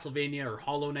for Castlevania or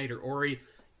Hollow Knight or Ori,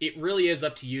 it really is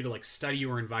up to you to, like, study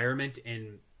your environment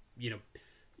and,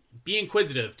 be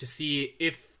inquisitive to see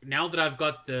if, now that I've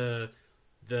got the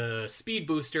speed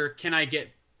booster, can I get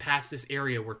past this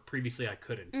area where previously I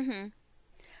couldn't. Mm-hmm.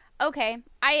 Okay,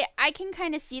 I can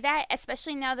kind of see that,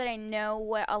 especially now that I know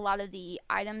what a lot of the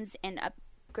items and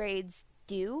upgrades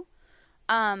do,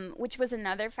 which was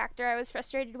another factor I was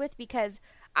frustrated with, because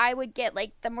I would get,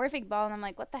 like, the morphing ball, and I'm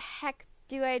like, what the heck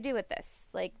do I do with this?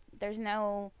 Like, there's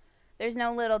no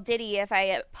little ditty if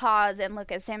I pause and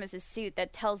look at Samus's suit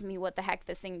that tells me what the heck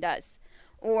this thing does.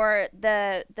 Or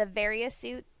the Varia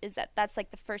suit, that's like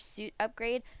the first suit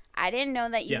upgrade. I didn't know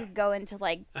that you could go into,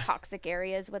 like, toxic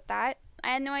areas with that. I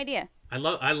had no idea. I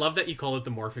love that you call it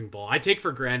the morphing ball. I take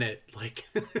for granted, like,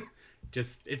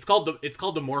 just it's called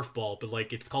the morph ball, but,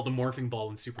 like, it's called the morphing ball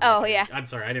in Super Mario. Oh, yeah. I'm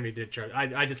sorry, I didn't mean to try.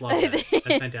 I just love that.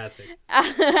 That's fantastic.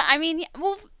 I mean,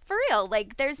 well, for real,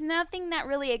 like, there's nothing that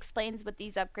really explains what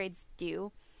these upgrades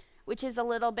do, which is a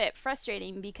little bit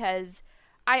frustrating, because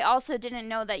I also didn't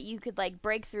know that you could, like,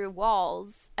 break through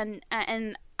walls, and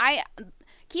I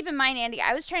keep in mind, Andy,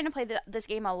 I was trying to play this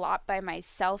game a lot by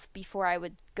myself before I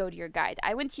would go to your guide.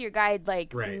 I went to your guide,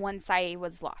 like, once I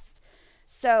was lost.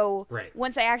 So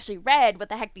once I actually read what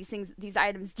the heck these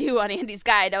items do on Andy's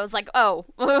guide, I was like, oh,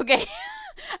 okay.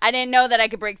 I didn't know that I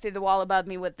could break through the wall above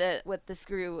me with the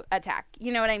screw attack.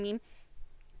 You know what I mean?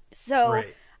 So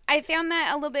I found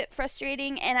that a little bit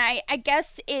frustrating, and I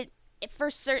guess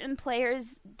for certain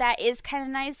players that is kind of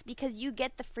nice, because you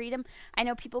get the freedom. I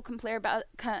know people complain about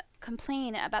the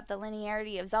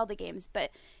linearity of Zelda games,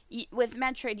 but with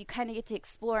Metroid, you kind of get to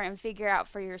explore and figure out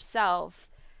for yourself,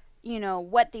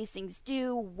 what these things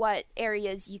do, what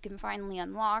areas you can finally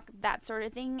unlock, that sort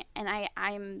of thing. And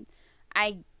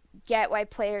I get why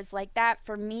players like that.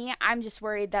 For me, I'm just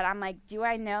worried that I'm like, do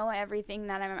I know everything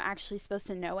that I'm actually supposed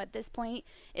to know at this point?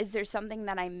 Is there something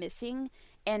that I'm missing?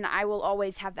 And I will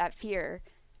always have that fear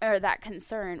or that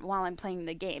concern while I'm playing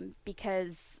the game,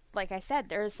 because, like I said,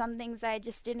 there are some things I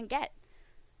just didn't get.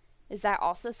 Is that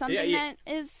also something that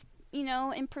is,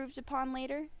 improved upon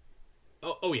later?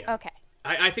 Oh yeah. Okay.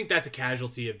 I think that's a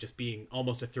casualty of just being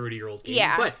almost a 30-year-old game.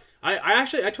 Yeah. But I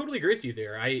totally agree with you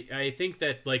there. I think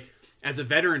that, like, as a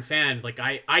veteran fan, like,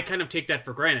 I kind of take that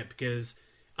for granted, because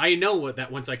I know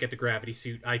that once I get the gravity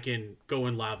suit, I can go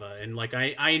in lava. And, like,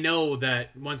 I know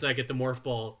that once I get the morph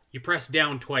ball, you press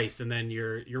down twice and then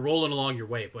you're rolling along your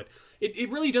way. But it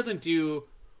really doesn't do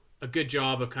a good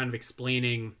job of kind of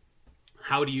explaining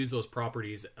how to use those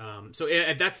properties. So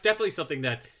that's definitely something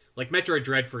that, like, Metroid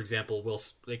Dread, for example, will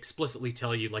explicitly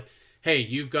tell you, like, hey,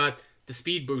 you've got the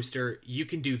speed booster, you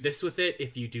can do this with it.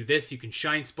 If you do this, you can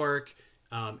shine spark,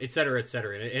 etc.,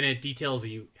 etc. And it details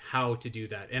you how to do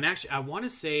that. And actually, I want to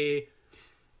say,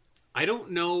 I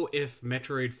don't know if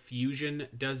Metroid Fusion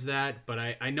does that, but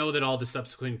I know that all the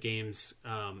subsequent games,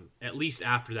 at least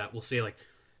after that, will say, like,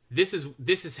 this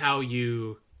is how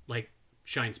you, like,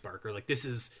 shine spark, or, like, this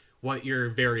is what your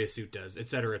Varia suit does,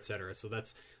 etc., etc. So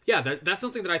that's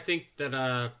something that I think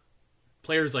that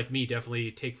players like me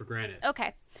definitely take for granted.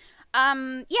 Okay.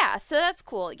 Yeah, so that's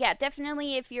cool. Yeah,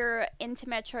 definitely if you're into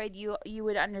Metroid, you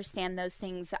would understand those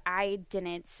things. I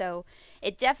didn't. So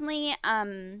it definitely,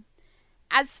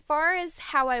 as far as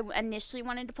how I initially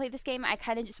wanted to play this game, I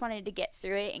kind of just wanted to get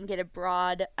through it and get a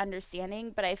broad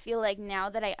understanding. But I feel like now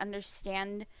that I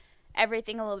understand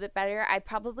everything a little bit better, I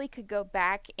probably could go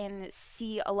back and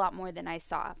see a lot more than I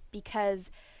saw, because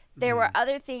there were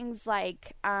other things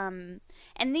like, and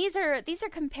these are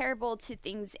comparable to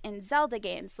things in Zelda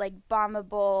games, like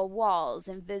bombable walls,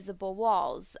 invisible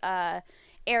walls,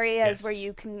 areas where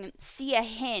you can see a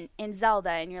hint in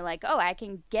Zelda and you're like, oh, I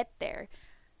can get there.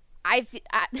 And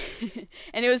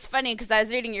it was funny because I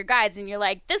was reading your guides and you're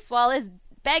like, this wall is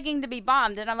begging to be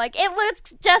bombed, and I'm like, it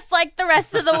looks just like the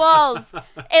rest of the walls.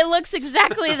 It looks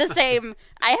exactly the same.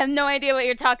 I have no idea what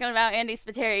you're talking about, Andy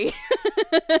Spiteri.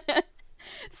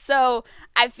 So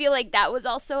I feel like that was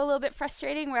also a little bit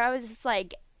frustrating, where I was just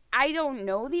like, I don't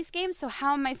know these games, so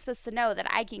how am I supposed to know that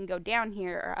I can go down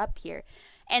here or up here?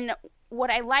 And what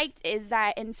I liked is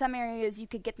that in some areas you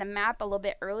could get the map a little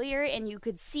bit earlier and you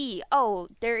could see, oh,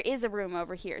 there is a room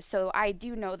over here. So I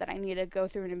do know that I need to go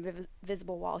through an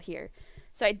invisible wall here.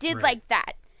 So I did like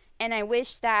that. And I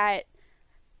wish that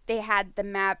they had the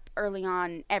map early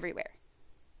on everywhere.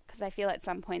 Because I feel at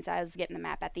some points I was getting the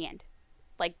map at the end.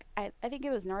 Like, I think it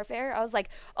was Norfair. I was like,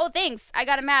 oh, thanks. I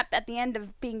got a map at the end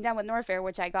of being done with Norfair,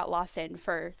 which I got lost in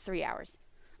for 3 hours.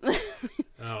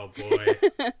 Oh, boy.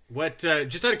 What,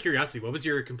 just out of curiosity, what was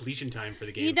your completion time for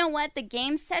the game? You know what? The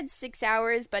game said 6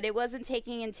 hours, but it wasn't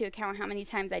taking into account how many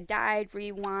times I died,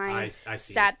 rewind, I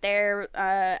see. Sat there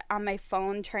on my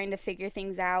phone trying to figure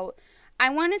things out.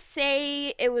 I want to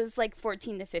say it was like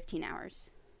 14 to 15 hours.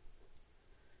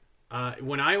 I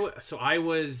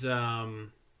was,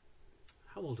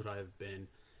 how old would I have been?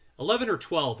 11 or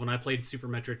 12 when I played Super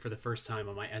Metroid for the first time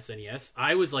on my SNES.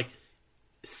 I was like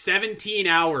 17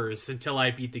 hours until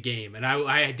I beat the game, and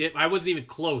I wasn't even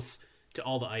close to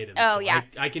all the items. Oh, so yeah.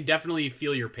 I can definitely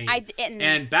feel your pain. I didn't.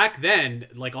 And back then,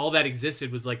 like, all that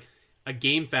existed was like a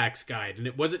GameFAQs guide, and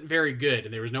it wasn't very good,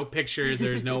 and there was no pictures,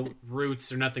 there was no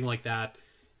routes or nothing like that.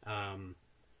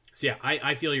 So yeah,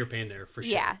 I feel your pain there for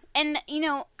sure. Yeah, and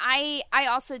I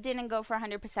also didn't go for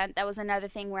 100%. That was another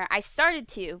thing where I started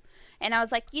to, and I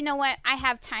was like, you know what? I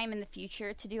have time in the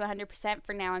future to do 100%.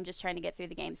 For now, I'm just trying to get through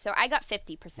the game. So I got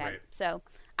 50%. Right. So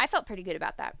I felt pretty good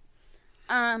about that.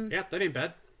 Yeah, that ain't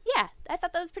bad. Yeah, I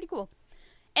thought that was pretty cool.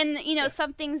 And,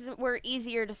 some things were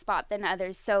easier to spot than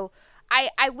others. So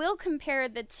I will compare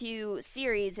the two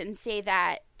series and say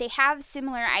that they have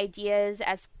similar ideas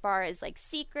as far as, like,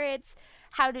 secrets,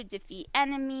 how to defeat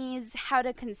enemies, how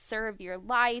to conserve your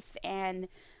life, and,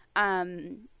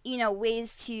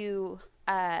 ways to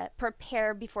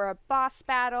prepare before a boss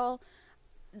battle.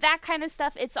 That kind of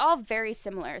stuff, it's all very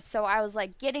similar. So I was,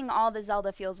 like, getting all the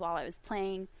Zelda feels while I was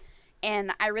playing,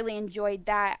 and I really enjoyed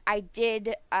that. I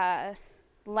did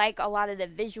like a lot of the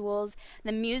visuals.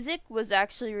 The music was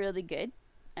actually really good.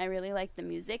 I really liked the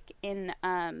music. And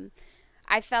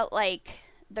I felt like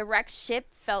the Rex ship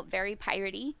felt very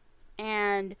piratey.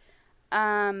 And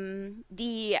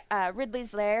the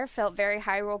Ridley's Lair felt very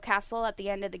Hyrule Castle at the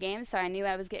end of the game, so I knew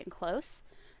I was getting close.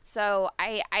 So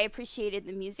I appreciated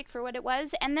the music for what it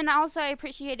was. And then also I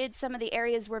appreciated some of the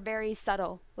areas were very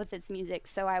subtle with its music,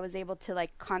 so I was able to,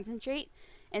 like, concentrate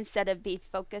instead of be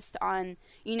focused on,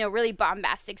 really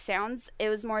bombastic sounds. It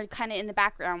was more kind of in the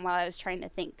background while I was trying to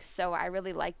think. So I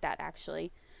really liked that,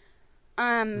 actually.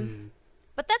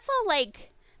 But that's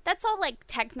all like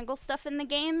technical stuff in the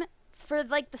game. For,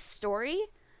 like, the story,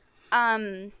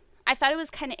 I thought it was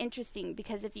kind of interesting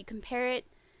because if you compare it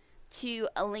to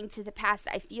A Link to the Past,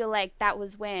 I feel like that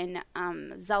was when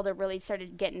Zelda really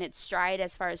started getting its stride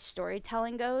as far as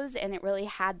storytelling goes, and it really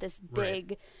had this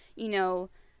big,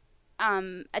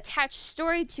 attached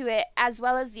story to it, as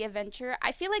well as the adventure.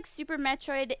 I feel like Super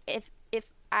Metroid, if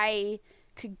I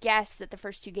could guess that the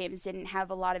first two games didn't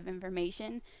have a lot of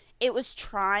information, it was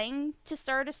trying to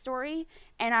start a story,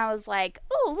 and I was like,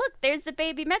 oh, look, there's the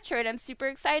baby Metroid. I'm super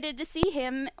excited to see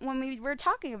him when we were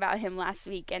talking about him last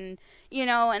week. And, and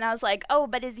I was like, oh,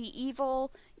 but is he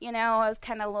evil? I was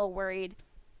kind of a little worried.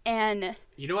 And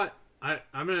you know what? I'm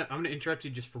gonna interrupt you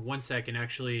just for 1 second,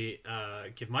 actually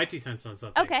give my 2 cents on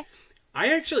something. Okay.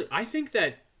 I think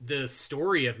that the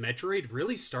story of Metroid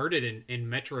really started in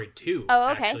Metroid 2,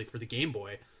 actually, for the Game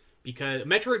Boy. Because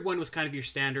Metroid 1 was kind of your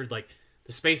standard, like,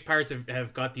 the space pirates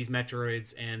have got these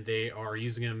Metroids, and they are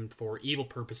using them for evil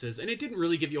purposes. And it didn't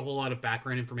really give you a whole lot of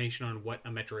background information on what a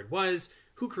Metroid was,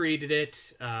 who created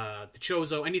it, the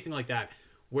Chozo, anything like that.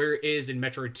 Whereas in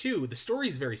Metroid 2, the story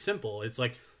is very simple. It's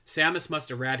like, Samus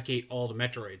must eradicate all the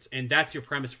Metroids, and that's your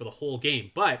premise for the whole game.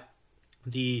 But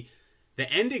the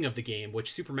ending of the game,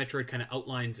 which Super Metroid kind of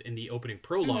outlines in the opening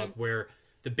prologue, where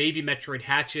the baby Metroid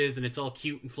hatches, and it's all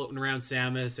cute and floating around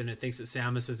Samus, and it thinks that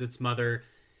Samus is its mother.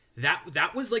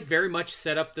 That was, like, very much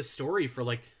set up the story for,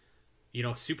 like,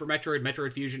 Super Metroid,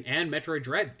 Metroid Fusion, and Metroid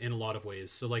Dread in a lot of ways.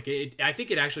 So, like, I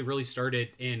think it actually really started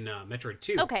in Metroid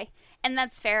 2. Okay, and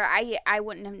that's fair. I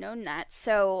wouldn't have known that.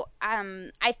 So,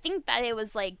 I think that it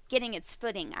was, like, getting its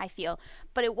footing, I feel.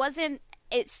 But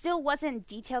it still wasn't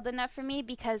detailed enough for me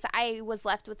because I was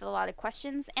left with a lot of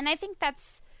questions. And I think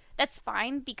that's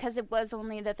fine because it was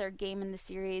only the third game in the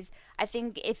series. I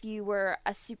think if you were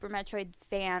a Super Metroid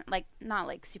fan, like, not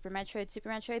like Super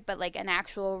Metroid, but like an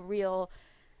actual real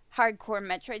hardcore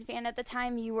Metroid fan at the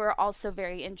time, you were also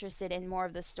very interested in more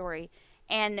of the story.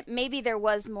 And maybe there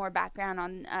was more background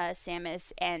on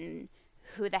Samus and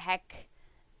who the heck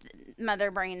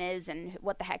Mother Brain is and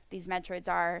what the heck these Metroids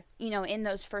are, in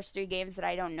those first 3 games that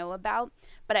I don't know about.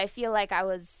 But I feel like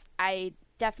I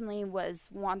definitely was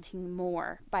wanting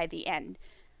more by the end.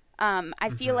 I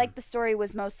feel like the story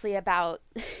was mostly about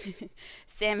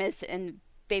Samus and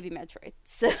Baby Metroid.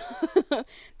 So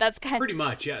that's kind of... Pretty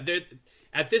much, yeah.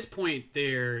 At this point,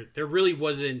 there really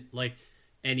wasn't, like,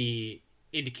 any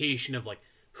indication of, like,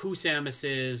 who Samus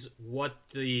is, what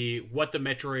the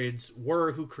Metroids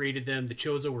were, who created them. The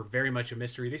Chozo were very much a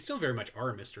mystery. They still very much are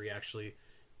a mystery, actually.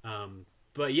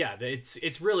 But yeah,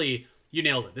 it's really, you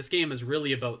nailed it. This game is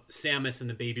really about Samus and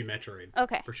the Baby Metroid.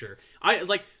 Okay. For sure.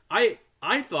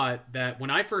 I thought that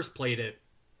when I first played it,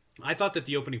 I thought that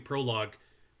the opening prologue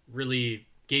really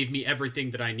gave me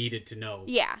everything that I needed to know.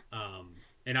 Yeah.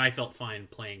 And I felt fine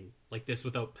playing like this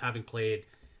without having played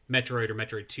Metroid or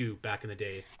Metroid 2 back in the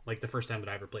day, like the first time that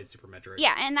I ever played Super Metroid.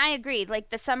 Yeah, and I agreed. Like,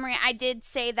 the summary, I did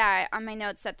say that on my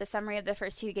notes that the summary of the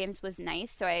first 2 games was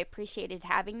nice, so I appreciated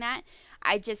having that.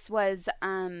 I just was,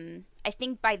 I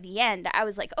think by the end, I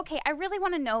was like, okay, I really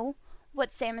want to know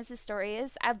what Samus' story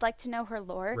is. I'd like to know her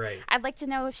lore. Right. I'd like to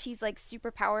know if she's, like, super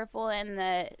powerful and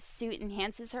the suit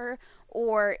enhances her,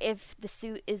 or if the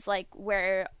suit is, like,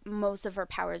 where most of her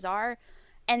powers are.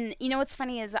 And you know what's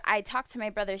funny is I talked to my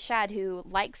brother Shad, who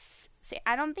likes...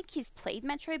 I don't think he's played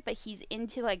Metroid, but he's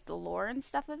into, like, the lore and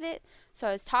stuff of it. So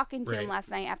I was talking to him last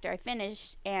night after I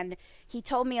finished, and he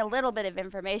told me a little bit of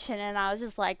information, and I was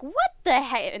just like, what the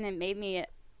heck? And it made me,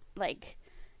 like...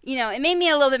 it made me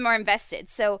a little bit more invested.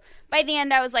 So by the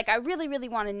end, I was like, I really, really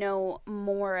want to know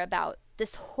more about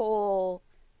this whole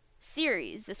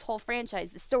series, this whole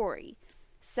franchise, the story.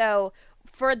 So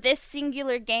for this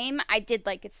singular game, I did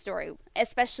like its story,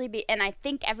 especially, and I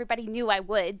think everybody knew I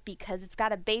would because it's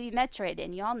got a Baby Metroid,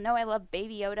 and y'all know I love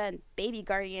Baby Yoda and Baby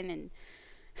Guardian, and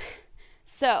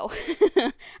so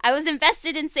I was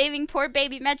invested in saving poor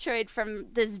Baby Metroid from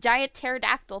this giant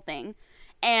pterodactyl thing.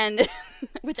 And,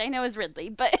 which I know is Ridley,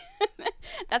 but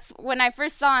that's when I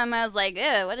first saw him, I was like,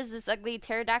 ew, what is this ugly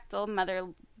pterodactyl mother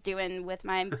doing with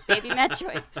my Baby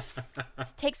Metroid?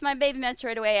 Takes my Baby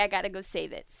Metroid away, I gotta go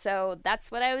save it. So that's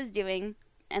what I was doing,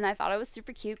 and I thought it was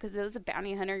super cute because it was a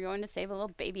bounty hunter going to save a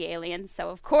little baby alien. So,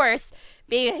 of course,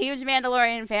 being a huge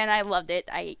Mandalorian fan, I loved it.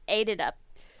 I ate it up.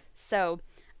 So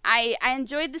I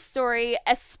enjoyed the story,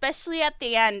 especially at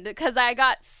the end, because I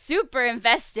got super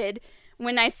invested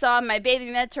when I saw my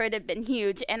Baby Metroid had been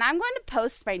huge. And I'm going to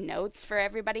post my notes for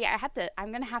everybody.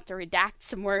 I'm going to have to redact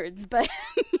some words, but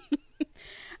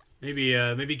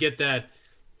maybe get that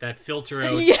filter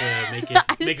out to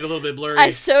make it a little bit blurry.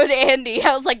 I showed Andy.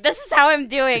 I was like, this is how I'm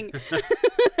doing.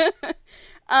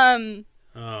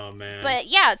 Oh man. But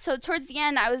yeah, so towards the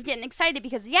end I was getting excited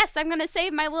because yes, I'm going to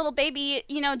save my little baby,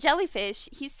 jellyfish.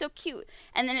 He's so cute.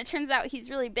 And then it turns out he's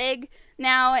really big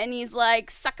now, and he's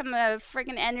like sucking the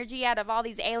freaking energy out of all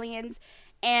these aliens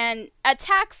and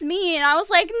attacks me, and I was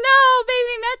like, no,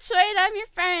 Baby Metroid, I'm your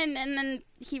friend. And then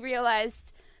he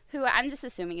realized I'm just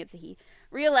assuming it's a he,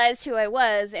 realized who I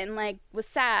was and like was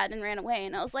sad and ran away,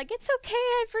 and I was like, it's okay,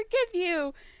 I forgive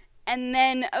you. And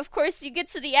then of course you get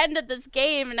to the end of this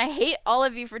game, and I hate all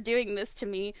of you for doing this to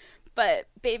me, but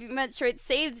Baby Metroid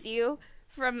saves you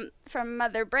from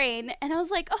Mother Brain, and I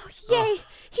was like, oh yay,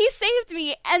 he saved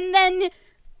me. And then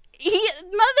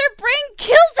Mother Brain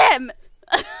kills him.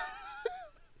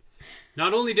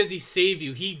 Not only does he save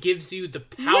you, he gives you the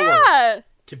power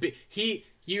to be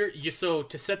so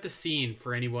to set the scene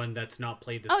for anyone that's not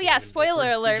played this game. Oh yeah,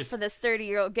 spoiler alert for this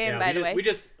 30-year-old game, by the way. We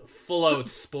just full out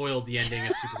spoiled the ending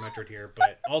of Super Metroid here,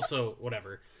 but also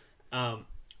whatever.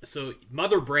 So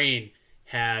Mother Brain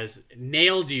has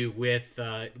nailed you with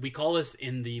we call this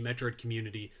in the Metroid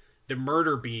community the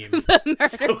murder beam.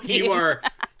 Beam.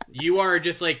 You are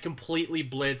just like completely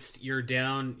blitzed. You're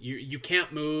down. You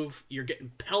can't move. You're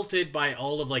getting pelted by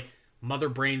all of like Mother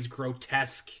Brain's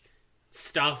grotesque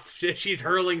stuff. She's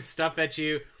hurling stuff at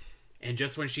you, and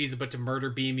just when she's about to murder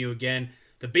beam you again,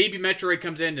 the Baby Metroid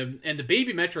comes in, and the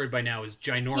Baby Metroid by now is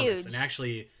ginormous. Huge. And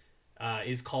actually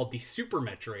is called the Super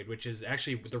Metroid, which is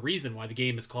actually the reason why the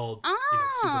game is called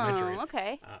Super Metroid.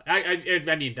 Okay.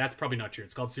 I mean, that's probably not true.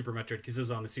 It's called Super Metroid because it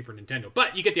was on the Super Nintendo,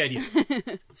 but you get the idea.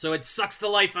 So it sucks the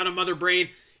life out of Mother Brain,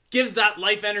 gives that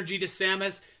life energy to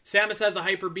Samus. Samus has the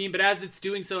Hyper Beam, but as it's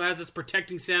doing so, as it's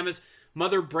protecting Samus,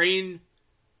 Mother Brain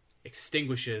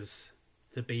extinguishes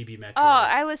the Baby Metroid. Oh,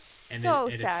 I was sad.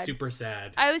 And it's super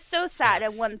sad. I was so sad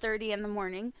at 1:30 in the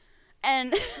morning.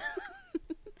 And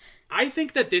I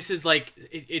think that this is like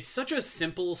it's such a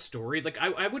simple story. Like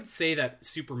I would say that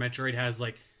Super Metroid has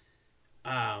like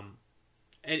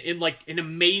and like an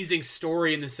amazing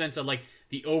story in the sense of like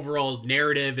the overall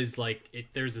narrative is like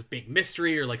there's this big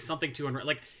mystery or like something to unravel.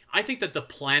 Like I think that the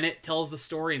planet tells the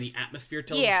story and the atmosphere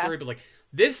tells the story, but like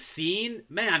this scene,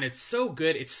 man, it's so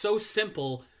good. It's so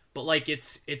simple, but like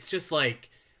it's just like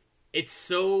it's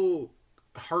so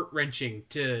heart-wrenching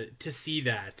to see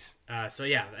that. So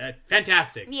yeah,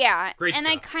 fantastic. Yeah, great and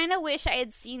stuff. I kind of wish I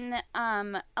had seen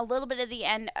a little bit of the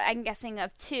end. I'm guessing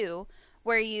of 2,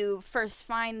 where you first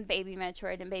find Baby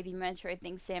Metroid and Baby Metroid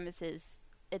thinks Samus is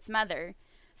its mother.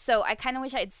 So I kind of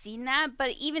wish I had seen that,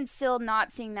 but even still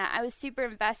not seeing that, I was super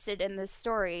invested in this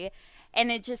story,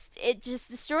 and it just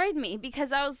destroyed me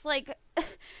because I was like,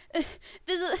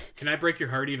 Can I break your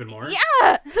heart even more?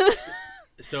 Yeah.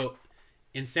 So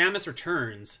in Samus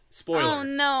Returns, spoiler. Oh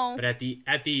no. But at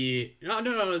the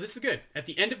no, this is good. At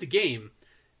the end of the game,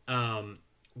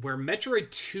 where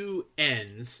Metroid 2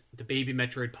 ends, the Baby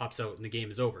Metroid pops out and the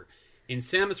game is over. In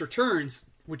Samus Returns,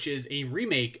 which is a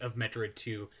remake of Metroid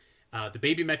 2, the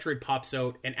Baby Metroid pops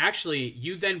out, and actually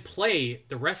you then play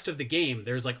the rest of the game.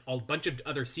 There's like a bunch of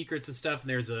other secrets and stuff, and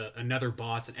there's another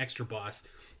boss, an extra boss.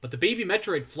 But the Baby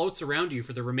Metroid floats around you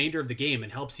for the remainder of the game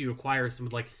and helps you acquire some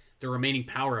of like the remaining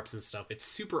power-ups and stuff. It's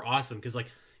super awesome because like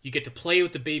you get to play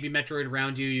with the Baby Metroid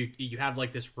around you. You have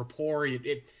like this rapport.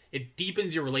 It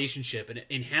deepens your relationship and it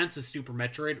enhances Super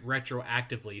Metroid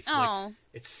retroactively. So like,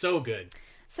 it's so good.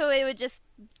 So it would just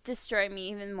destroy me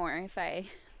even more if I...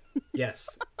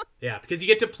 Yes. Yeah, because you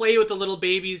get to play with the little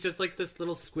babies, just like this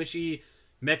little squishy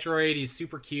Metroid. He's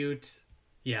super cute.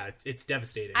 Yeah, it's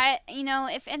devastating.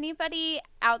 If anybody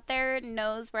out there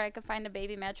knows where I could find a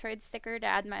Baby Metroid sticker to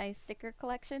add my sticker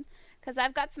collection, because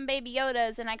I've got some Baby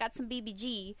Yodas and I got some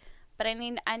BBG, but I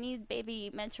need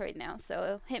Baby Metroid now,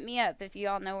 so hit me up if you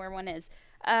all know where one is.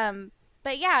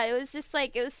 But yeah, it was just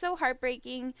like, it was so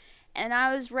heartbreaking, and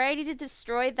I was ready to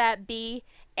destroy that bee,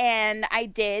 and I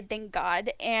did, thank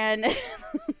God, and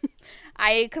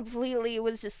I completely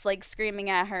was just like screaming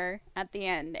at her at the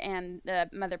end, and the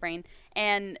Mother Brain,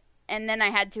 and then I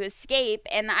had to escape,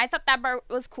 and I thought that part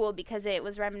was cool because it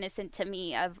was reminiscent to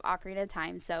me of Ocarina of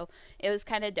Time, so it was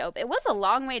kind of dope. It was a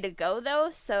long way to go though,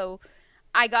 so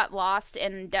I got lost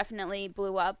and definitely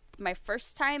blew up my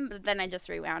first time, but then I just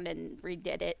rewound and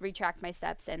redid it, retracked my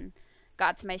steps, and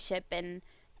got to my ship, and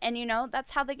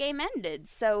that's how the game ended.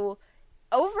 So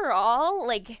overall,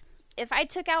 like, if I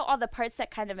took out all the parts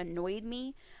that kind of annoyed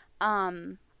me,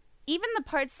 even the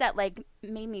parts that like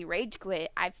made me rage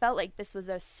quit, I felt like this was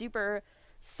a super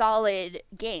solid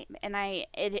game, and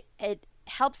it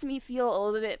helps me feel a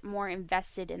little bit more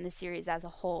invested in the series as a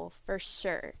whole, for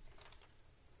sure.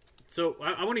 So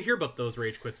I want to hear about those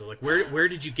rage quits. So like, where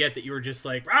did you get that you were just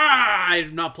like,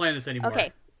 I'm not playing this anymore?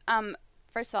 Okay.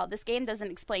 First of all, this game doesn't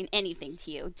explain anything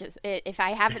to you. Just if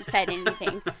I haven't said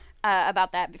anything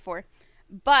about that before.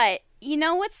 But you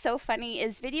know what's so funny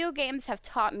is video games have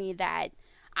taught me that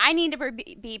I need to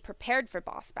be prepared for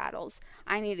boss battles.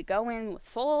 I need to go in with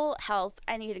full health.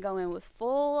 I need to go in with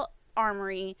full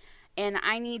armory. And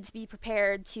I need to be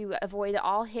prepared to avoid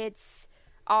all hits,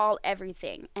 all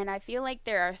everything. And I feel like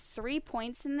there are 3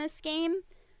 points in this game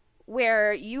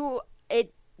where you're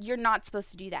not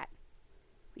supposed to do that.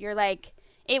 You're like,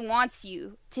 it wants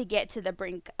you to get to the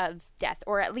brink of death,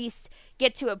 or at least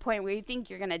get to a point where you think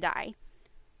you're going to die.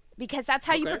 Because that's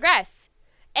how you progress.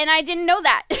 And I didn't know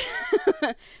that.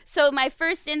 So my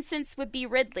first instance would be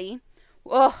Ridley.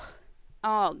 That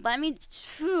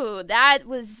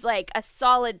was like a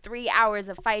solid 3 hours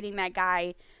of fighting that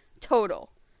guy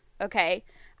total. Okay?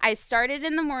 I started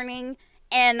in the morning,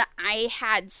 and I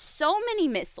had so many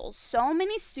missiles, so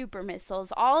many super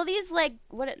missiles, all of these, like,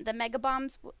 the mega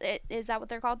bombs, is that what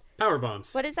they're called? Power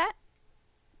bombs. What is that?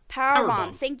 Power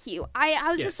bombs. Thank you.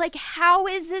 I was just like, how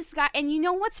is this guy? And you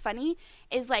know what's funny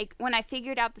is, like, when I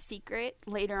figured out the secret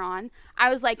later on, I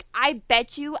was like, I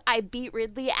bet you I beat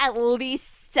Ridley at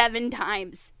least 7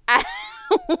 times,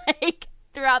 like,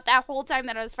 throughout that whole time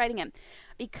that I was fighting him.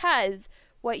 Because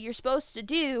what you're supposed to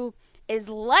do is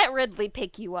let Ridley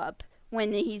pick you up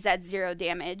when he's at 0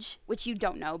 damage, which you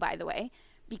don't know, by the way,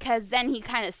 because then he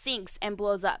kind of sinks and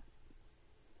blows up.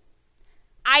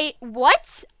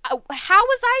 What? How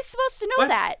was I supposed to know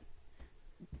that?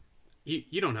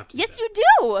 You don't have to. Yes, do you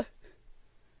do.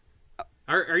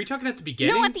 Are you talking at the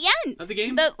beginning? No, at the end of the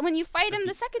game. When you fight him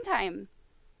the second time.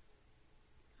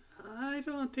 I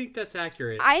don't think that's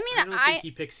accurate. I mean, I don't think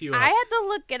he picks you up. I had to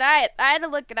look it up. I had to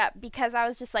look it up because I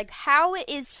was just like, how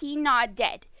is he not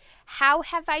dead? How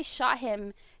have I shot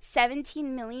him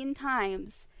 17 million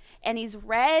times and he's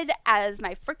red as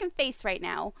my freaking face right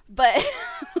now, but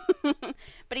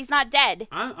but he's not dead.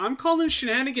 I'm calling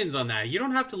shenanigans on that. You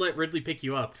don't have to let Ridley pick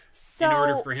you up So, in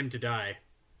order for him to die.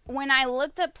 when I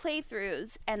looked up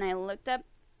playthroughs and I looked up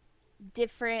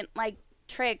different like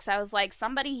tricks, I was like,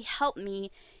 somebody help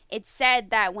me. It said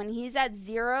that when he's at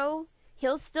 0,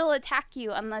 he'll still attack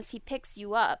you unless he picks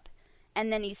you up,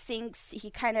 and then he sinks. He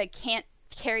kind of can't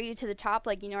carry you to the top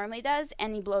like he normally does,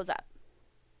 and he blows up.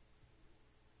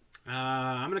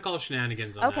 I'm gonna call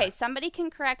shenanigans on that. Okay, somebody can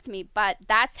correct me, but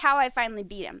that's how I finally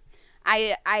beat him.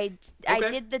 I Okay.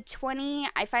 did the 20.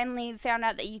 I finally found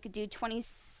out that you could do 20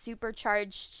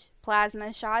 supercharged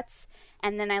plasma shots,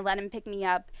 and then I let him pick me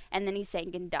up, and then he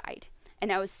sank and died.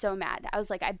 And I was so mad. I was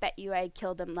like, I bet you I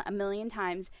killed him a million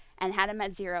times and had him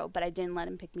at 0, but I didn't let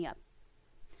him pick me up.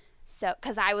 So,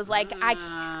 because I was like, I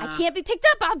can't be picked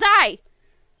up, I'll die.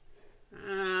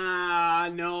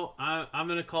 No, I'm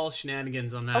gonna call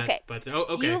shenanigans on that. Okay. But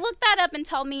okay. You look that up and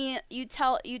tell me. You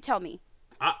tell me.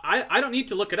 I don't need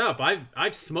to look it up.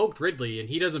 I've smoked Ridley and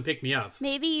he doesn't pick me up.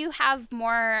 Maybe you have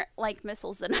more like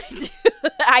missiles than I do.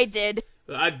 I did.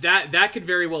 That could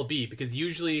very well be, because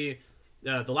usually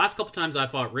the last couple times I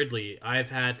fought Ridley, I've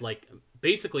had like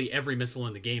basically every missile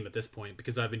in the game at this point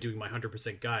because I've been doing my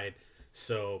 100% guide.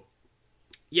 So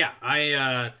yeah,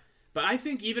 but I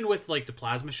think even with like the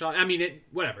plasma shot, I mean, it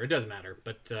doesn't matter.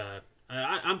 But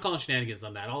I'm calling shenanigans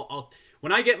on that. I'll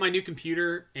when I get my new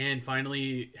computer and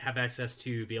finally have access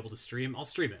to be able to stream, I'll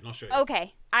stream it and I'll show you.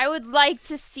 Okay. I would like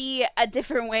to see a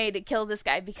different way to kill this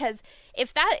guy, because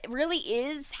if that really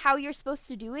is how you're supposed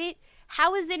to do it,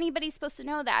 how is anybody supposed to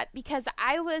know that? Because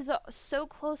I was so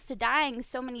close to dying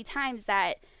so many times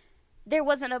that there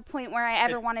wasn't a point where I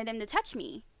ever wanted him to touch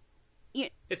me.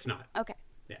 It's not. Okay.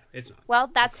 Yeah, it's not. Well,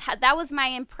 that was my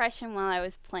impression while I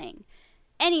was playing.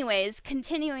 Anyways,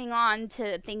 continuing on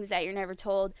to things that you're never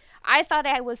told, I thought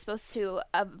I was supposed to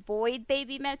avoid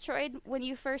Baby Metroid when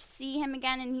you first see him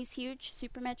again and he's huge,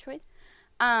 Super Metroid.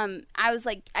 I was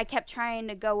like, I kept trying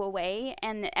to go away,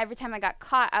 and every time I got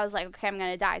caught, I was like, okay, I'm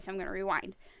going to die, so I'm going to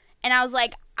rewind. And I was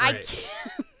like, Right.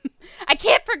 I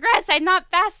can't progress. I'm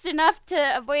not fast enough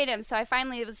to avoid him. So I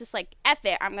finally was just like, F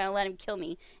it, I'm going to let him kill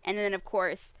me. And then, of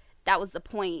course, that was the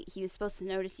point. He was supposed to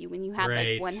notice you when you had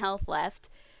Right. like 1 health left.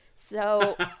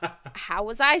 So how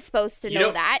was I supposed to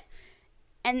know that?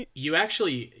 And you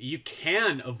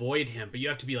can avoid him, but you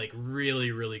have to be like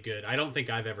really, really good. I don't think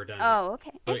I've ever done it. oh,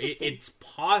 okay. But Interesting. it's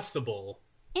possible.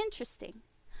 Interesting.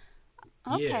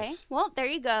 Okay. Yes. Well, there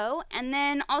you go. And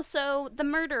then also the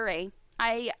murder ray.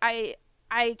 I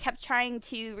kept trying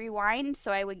to rewind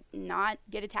so I would not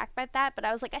get attacked by that, but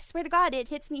I was like, I swear to God, it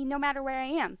hits me no matter where I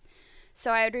am.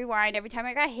 So I would rewind every time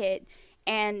I got hit.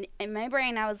 And in my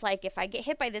brain, I was like, if I get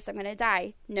hit by this, I'm going to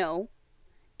die. No.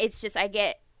 It's just I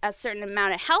get a certain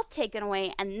amount of health taken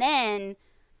away, and then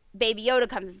Baby Yoda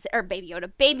comes,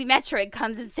 Baby Metroid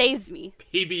comes and saves me.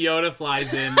 Baby Yoda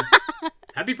flies in.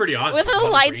 That'd be pretty awesome. With a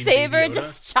Bug Brain Baby lightsaber, Yoda.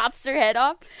 just chops her head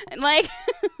off. And like,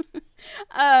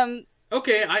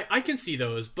 Okay, I can see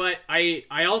those, but I'm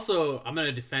going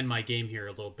to defend my game here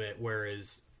a little bit,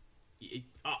 whereas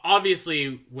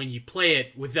obviously when you play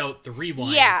it without the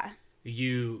rewind, yeah,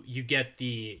 you get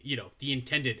the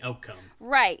intended outcome.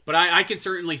 right. But I can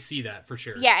certainly see that for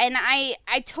sure. Yeah, and I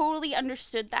totally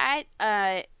understood that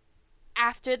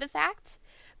after the fact.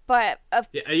 But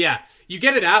Yeah, you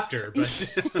get it after,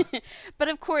 but but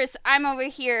of course I'm over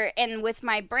here, and with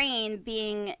my brain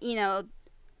being,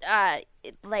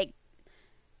 like,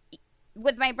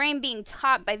 with my brain being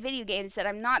taught by video games that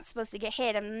I'm not supposed to get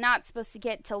hit, I'm not supposed to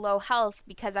get to low health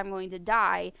because I'm going to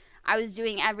die, I was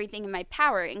doing everything in my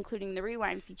power, including the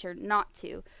rewind feature, not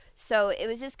to. So it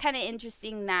was just kind of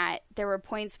interesting that there were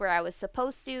points where I was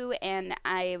supposed to, and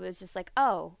I was just like,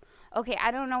 oh, okay,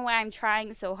 I don't know why I'm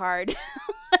trying so hard.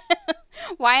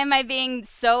 Why am I being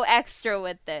so extra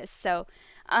with this? So,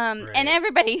 Right. and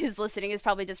everybody who's listening is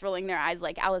probably just rolling their eyes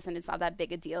like, Allison, it's not that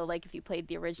big a deal. Like, if you played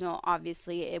the original,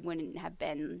 obviously it wouldn't have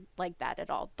been like that at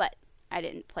all. But I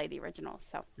didn't play the original,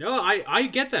 so. No, I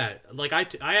get that. Like,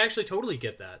 I actually totally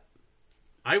get that.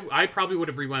 I probably would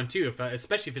have rewound too,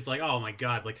 especially if it's like, oh my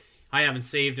god, like, I haven't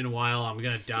saved in a while, I'm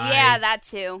gonna die. Yeah, that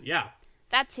too. Yeah.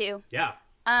 That too. Yeah.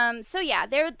 So yeah,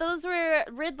 those were,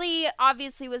 Ridley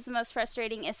obviously was the most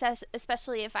frustrating,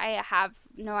 especially if I have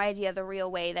no idea the real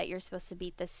way that you're supposed to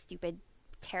beat this stupid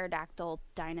pterodactyl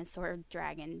dinosaur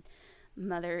dragon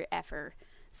mother effer.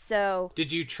 So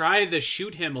Did you try the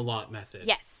shoot him a lot method?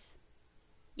 yes.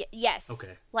 Yes.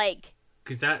 Okay. Like,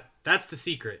 Because that's the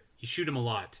secret. You shoot him a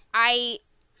lot. I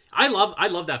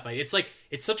love that fight. It's like,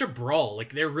 it's such a brawl.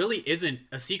 Like, there really isn't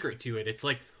a secret to it. It's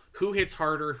like, who hits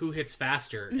harder, who hits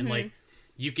faster, and like,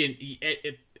 You can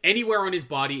anywhere on his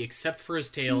body except for his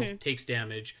tail takes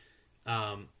damage.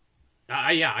 I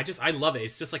love it.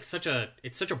 It's just like such a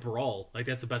brawl. Like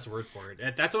that's the best word for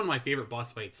it. That's one of my favorite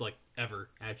boss fights like ever,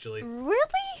 actually. Really?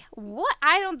 What?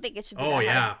 I don't think it should be that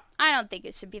hard. I don't think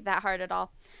it should be that hard at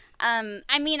all.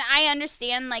 I mean, I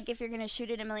understand, like, if you're going to shoot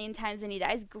it a million times and he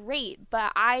dies, great.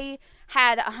 But I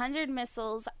had 100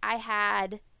 missiles. I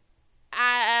had,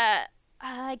 I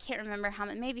can't remember how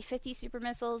many, maybe 50 super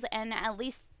missiles and at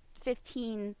least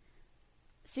 15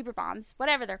 super bombs,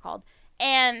 whatever they're called.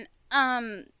 And,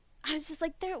 I was just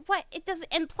like, it doesn't,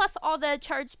 and plus all the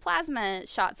charged plasma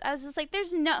shots. I was just like,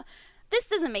 this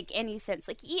doesn't make any sense.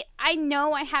 Like, I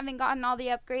know I haven't gotten all the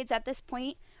upgrades at this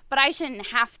point, but I shouldn't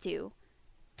have to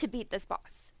beat this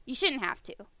boss. You shouldn't have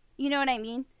to. You know what I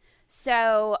mean?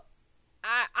 So,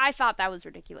 I thought that was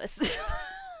ridiculous.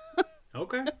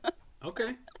 Okay.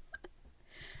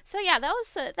 So yeah, that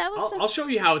was. I'll show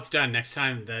you how it's done next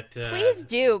time that. Please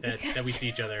do that we see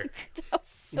each other.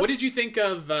 So... What did you think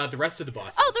of the rest of the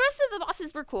bosses? Oh, the rest of the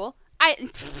bosses were cool. I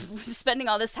spending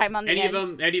all this time on the Any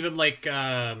of them like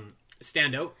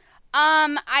stand out?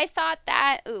 I thought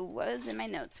that. Ooh, what was in my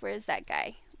notes? Where is that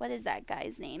guy? What is that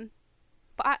guy's name?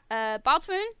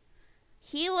 Baltwoon.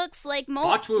 He looks like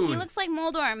Baltwoon. He looks like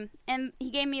Moldorm, and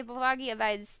he gave me a Bavagia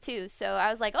vibes too. So I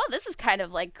was like, oh, this is kind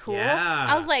of like cool. Yeah.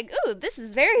 I was like, ooh, this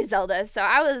is very Zelda. So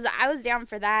I was down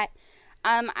for that.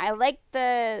 I like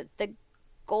the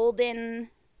golden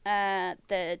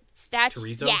the statue.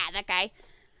 Chorizo? Yeah, that guy.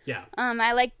 Yeah.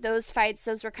 I liked those fights.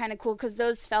 Those were kind of cool because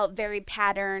those felt very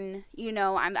pattern. You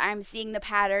know, I'm seeing the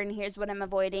pattern. Here's what I'm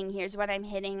avoiding. Here's what I'm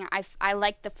hitting. I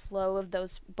like the flow of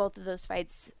both of those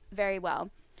fights very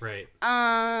well. Right.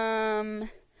 I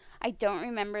don't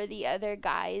remember the other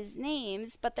guys'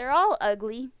 names, but they're all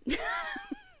ugly.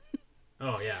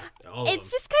 Oh yeah.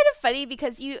 It's just kind of funny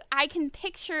because I can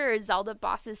picture Zelda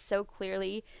bosses so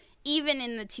clearly. Even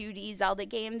in the 2D Zelda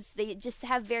games, they just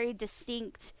have very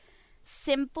distinct,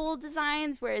 simple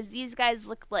designs, whereas these guys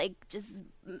look like just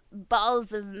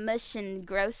balls of mush and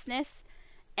grossness.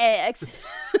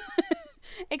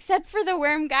 Except for the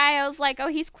worm guy, I was like, oh,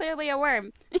 he's clearly a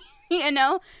worm. You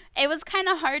know? It was kind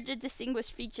of hard to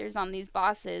distinguish features on these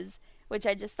bosses, which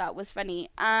I just thought was funny.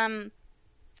 The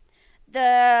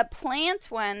plant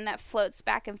one that floats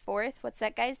back and forth, what's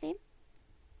that guy's name?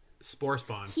 Spore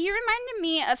Spawn. He reminded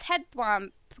me of Head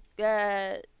Thwomp,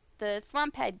 the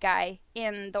Thwomp Head guy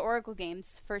in the Oracle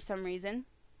games for some reason.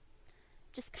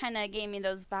 Just kind of gave me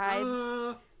those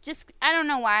vibes. Just, I don't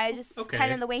know why, just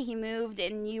kind of the way he moved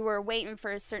and you were waiting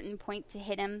for a certain point to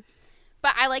hit him.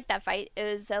 But I liked that fight. It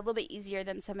was a little bit easier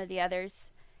than some of the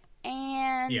others.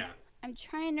 And yeah. I'm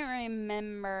trying to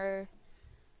remember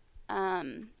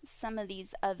some of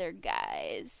these other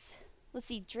guys. Let's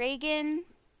see, Dragon.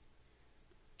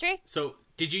 So,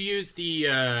 did you use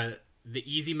the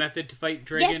easy method to fight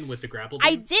Dragon with the grapple beam?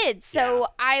 I did. So,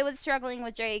 I was struggling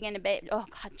with Dragon a bit. Oh,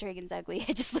 God, Dragon's ugly.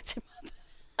 I just looked him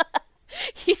up.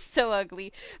 He's so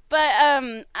ugly. But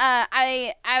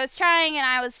I was trying and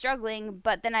I was struggling,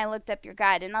 but then I looked up your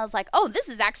guide and I was like, oh, this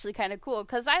is actually kind of cool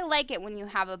because I like it when you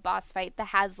have a boss fight that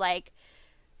has like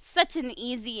such an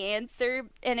easy answer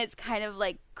and it's kind of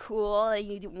like cool and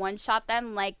you one-shot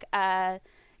them like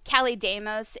Callie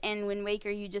Deimos in Wind Waker.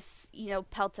 You just,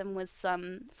 pelt him with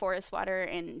some forest water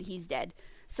and he's dead.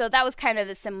 So that was kind of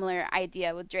the similar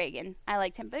idea with Dragon. I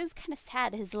liked him, but it was kind of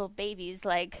sad. His little baby's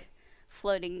like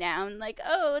floating down like,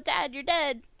 oh, Dad, you're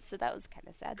dead. So that was kind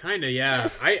of sad. Kind of, yeah.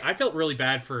 I felt really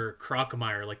bad for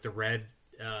Crocomire, like the red,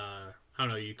 I don't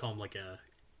know, you call him like a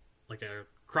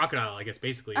crocodile, I guess,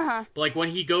 basically. Uh-huh. But like when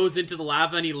he goes into the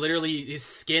lava and his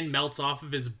skin melts off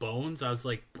of his bones, I was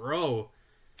like, bro,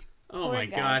 oh Poor my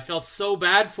guy. God, I felt so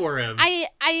bad for him.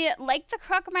 I liked the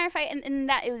Crocomire fight in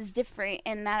that it was different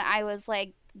in that I was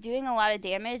like doing a lot of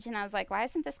damage and I was like, why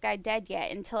isn't this guy dead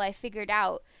yet? Until I figured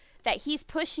out that he's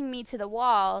pushing me to the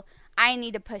wall, I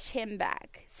need to push him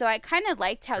back. So I kind of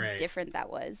liked how different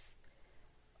that was.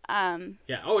 Yeah,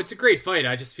 it's a great fight.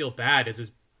 I just feel bad as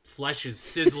his flesh is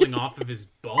sizzling off of his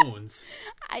bones.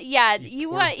 Yeah,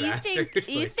 you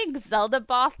think Zelda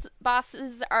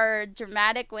bosses are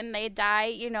dramatic when they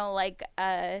die?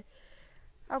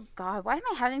 Oh God, why am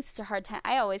I having such a hard time?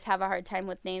 I always have a hard time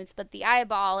with names, but the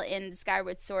eyeball in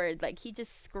Skyward Sword, like he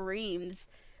just screams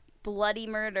bloody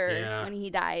murder when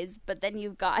he dies, but then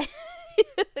you've got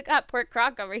poor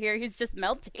Croc over here who's just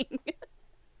melting.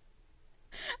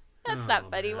 That's not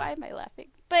funny. Man. Why am I laughing?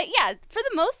 But yeah, for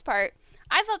the most part,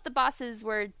 I thought the bosses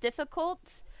were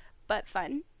difficult but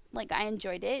fun. Like I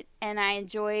enjoyed it, and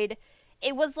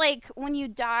it was like when you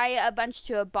die a bunch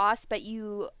to a boss, but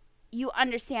you you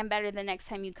understand better the next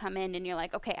time you come in and you're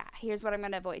like, okay, here's what I'm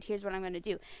going to avoid. Here's what I'm going to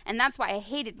do. And that's why I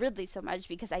hated Ridley so much,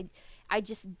 because I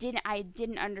just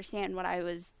didn't understand what I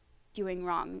was doing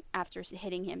wrong after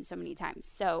hitting him so many times.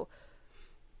 So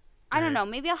I don't know.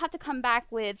 Maybe I'll have to come back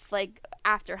with, like,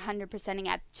 after 100%ing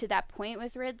to that point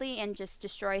with Ridley and just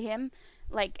destroy him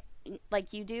like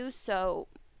you do. So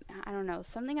I don't know.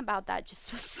 Something about that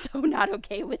just was so not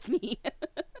okay with me.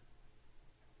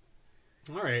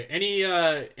 All right. Any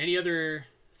other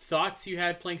thoughts you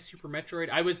had playing Super Metroid?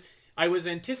 I was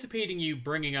anticipating you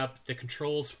bringing up the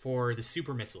controls for the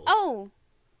super missiles. Oh,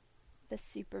 the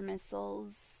super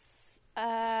missiles.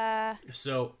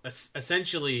 So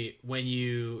essentially, when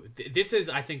you this is,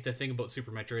 I think, the thing about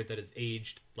Super Metroid that has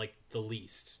aged like the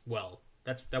least. Well,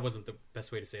 that wasn't the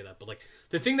best way to say that, but like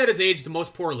the thing that has aged the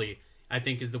most poorly, I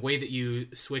think, is the way that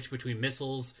you switch between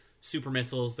missiles, super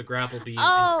missiles, the grapple beam,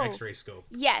 and X-ray scope.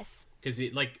 Yes. Because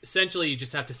essentially you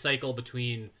just have to cycle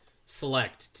between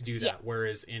select to do that. Yeah.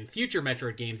 Whereas in future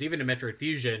Metroid games, even in Metroid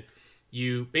Fusion,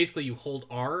 you hold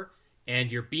R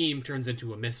and your beam turns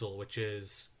into a missile, which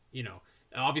is,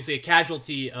 obviously a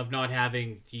casualty of not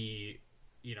having the,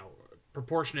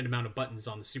 proportionate amount of buttons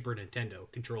on the Super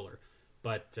Nintendo controller.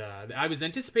 But I was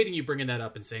anticipating you bringing that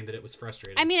up and saying that it was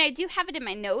frustrating. I mean, I do have it in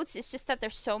my notes. It's just that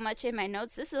there's so much in my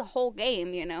notes. This is a whole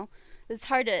game, It's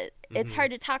hard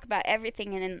to talk about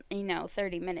everything in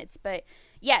 30 minutes. But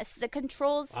yes, the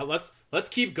controls. Let's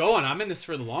keep going. I'm in this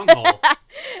for the long haul.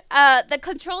 The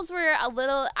controls were a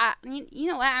little. You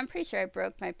know what? I'm pretty sure I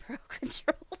broke my Pro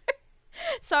controller.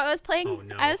 So I was playing. Oh,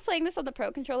 no. I was playing this on the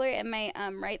Pro controller, and my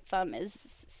right thumb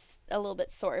is a little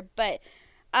bit sore. But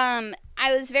I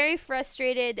was very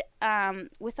frustrated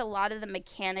with a lot of the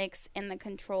mechanics and the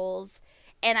controls.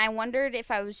 And I wondered if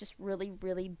I was just really,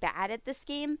 really bad at this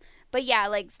game. But yeah,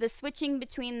 like the switching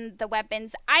between the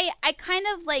weapons, I kind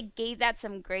of like gave that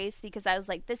some grace, because I was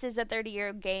like, this is a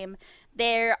 30-year game.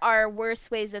 There are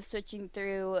worse ways of switching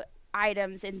through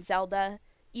items in Zelda,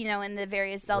 in the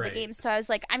various Zelda games. So I was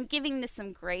like, I'm giving this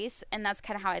some grace. And that's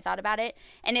kind of how I thought about it.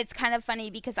 And it's kind of funny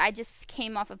because I just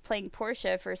came off of playing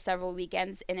Portia for several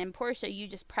weekends. And in Portia, you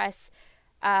just press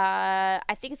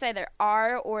I think it's either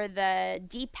R or the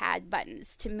D-pad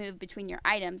buttons to move between your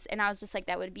items, and I was just like,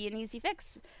 that would be an easy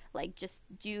fix. Like, just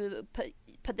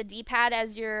put the D-pad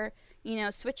as your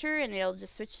switcher, and it'll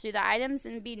just switch through the items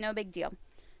and be no big deal.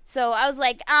 So I was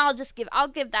like, I'll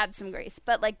give that some grace.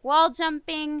 But like wall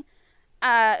jumping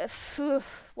was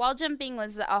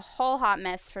a whole hot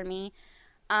mess for me,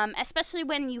 especially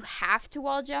when you have to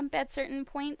wall jump at certain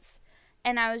points,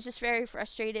 and I was just very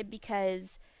frustrated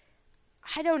because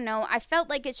I don't know. I felt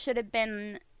like it should have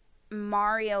been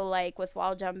Mario-like with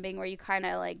wall jumping, where you kind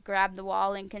of like grab the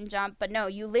wall and can jump. But no,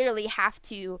 you literally have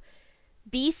to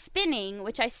be spinning,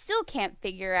 which I still can't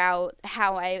figure out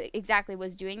how I exactly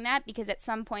was doing that, because at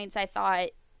some points I thought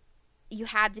you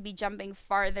had to be jumping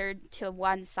farther to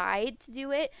one side to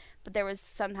do it. But there was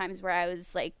sometimes where I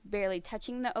was like barely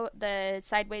touching the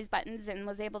sideways buttons and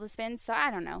was able to spin. So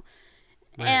I don't know.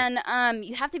 Right. And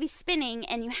you have to be spinning,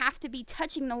 and you have to be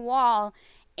touching the wall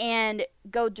and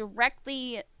go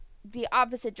directly the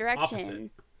opposite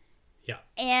direction. Yeah.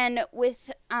 And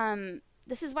with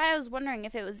this is why I was wondering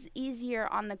if it was easier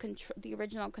on the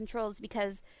original controls,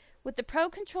 because with the Pro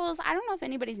controls, I don't know if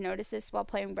anybody's noticed this while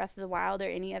playing Breath of the Wild or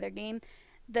any other game.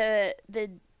 The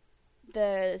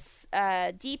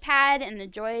D-pad and the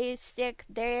joystick,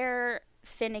 they're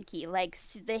finicky. Like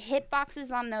the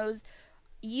hitboxes on those,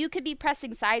 you could be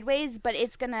pressing sideways, but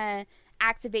it's going to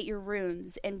activate your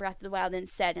runes in Breath of the Wild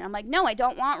instead. And I'm like, no, I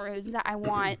don't want runes. I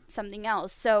want something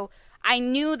else. So I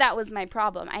knew that was my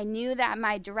problem. I knew that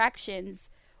my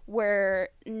directions were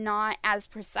not as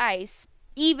precise,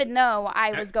 even though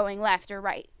I was going left or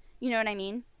right. You know what I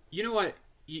mean? You know what?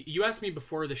 You asked me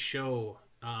before the show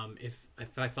if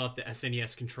I thought the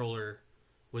SNES controller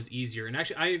was easier, and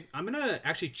actually I'm gonna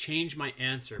actually change my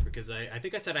answer, because I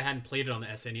think I said I hadn't played it on the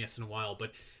SNES in a while,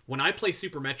 but when I play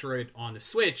Super Metroid on the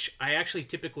Switch, I actually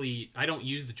I don't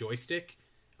use the joystick.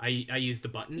 I use the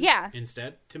buttons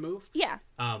instead to move. Yeah.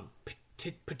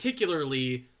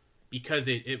 Particularly because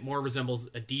it more resembles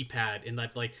a D-pad, in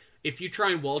that, like, if you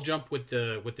try and wall jump with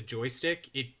the joystick,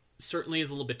 it certainly is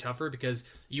a little bit tougher, because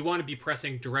you want to be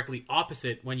pressing directly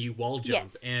opposite when you wall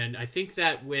jump. Yes. And I think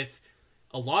that with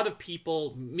a lot of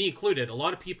people, me included, a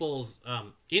lot of people's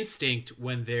instinct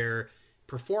when they're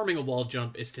performing a wall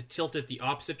jump is to tilt it the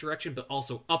opposite direction, but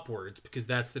also upwards, because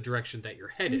that's the direction that you're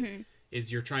headed,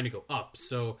 is you're trying to go up.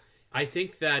 So I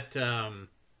think that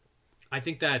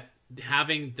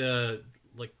having the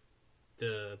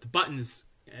buttons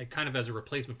kind of as a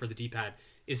replacement for the D-pad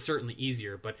is certainly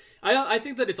easier. But I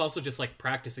think that it's also just like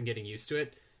practice and getting used to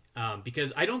it.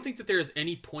 Because I don't think that there's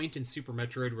any point in Super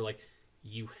Metroid where like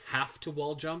you have to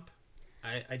wall jump.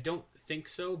 I don't think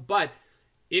so. But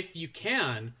if you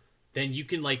can, then you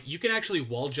can actually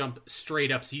wall jump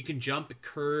straight up. So you can jump,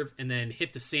 curve, and then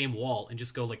hit the same wall and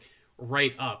just go like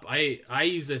right up. I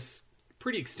use this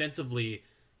pretty extensively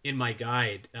in my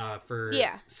guide for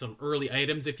some early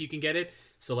items if you can get it.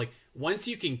 So like once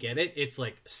you can get it, it's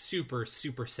like super,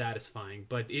 super satisfying.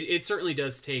 But it certainly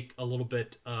does take a little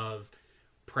bit of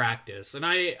practice. And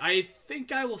I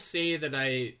think I will say that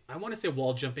I want to say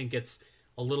wall jumping gets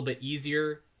a little bit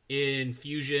easier in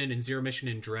Fusion and Zero Mission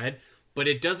and Dread, but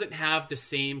it doesn't have the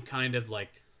same kind of like,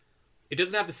 it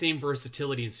doesn't have the same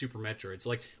versatility in Super Metroid. So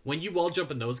like when you wall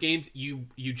jump in those games, you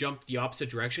jump the opposite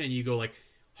direction and you go like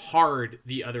hard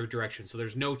the other direction. So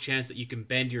there's no chance that you can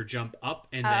bend your jump up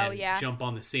and then jump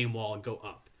on the same wall and go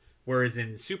up. Whereas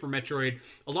in Super Metroid,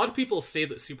 a lot of people say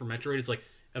that Super Metroid is like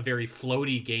a very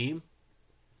floaty game.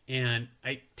 And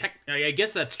I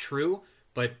guess that's true,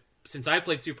 but since I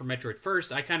played Super Metroid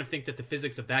first, I kind of think that the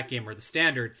physics of that game are the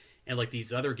standard, and like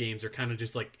these other games are kind of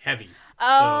just like heavy.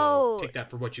 Oh, so take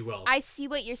that for what you will. I see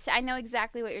what you're saying. I know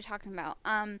exactly what you're talking about.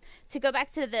 To go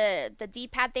back to the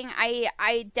D-pad thing,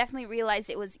 I definitely realized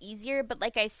it was easier, but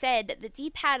like I said, the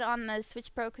D-pad on the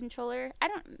Switch Pro controller,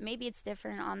 maybe it's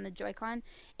different on the Joy-Con.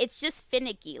 It's just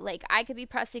finicky. Like I could be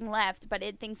pressing left, but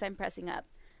it thinks I'm pressing up.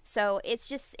 So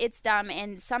it's dumb,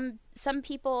 and some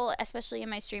people, especially in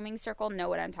my streaming circle, know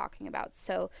what I'm talking about.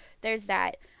 So there's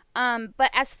that. But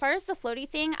as far as the floaty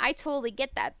thing, I totally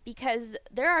get that, because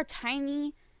there are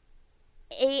tiny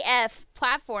AF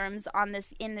platforms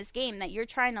in this game that you're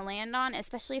trying to land on,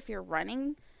 especially if you're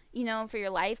running, for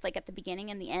your life, like at the beginning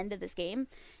and the end of this game.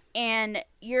 And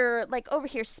you're like over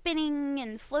here spinning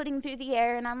and floating through the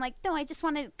air, and I'm like, no, I just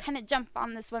want to kind of jump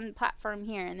on this one platform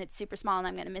here, and it's super small and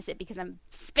I'm going to miss it because I'm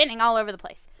spinning all over the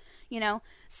place,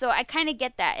 So I kind of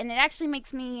get that, and it actually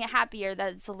makes me happier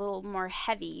that it's a little more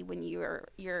heavy when you're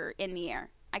in the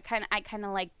air. I kind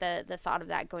of like the thought of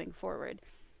that going forward.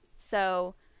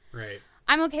 So right.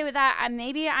 I'm okay with that.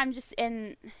 Maybe I'm just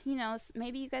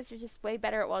maybe you guys are just way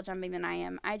better at wall jumping than I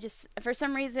am. For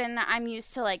some reason, I'm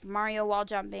used to like Mario wall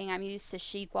jumping. I'm used to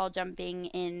Sheik wall jumping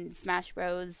in Smash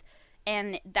Bros.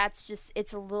 And that's just,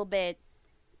 it's a little bit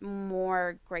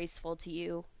more graceful to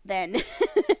you than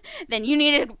you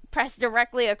need to press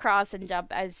directly across and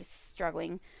jump. I was just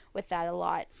struggling with that a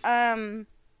lot.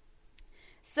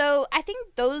 So I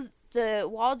think the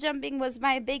wall jumping was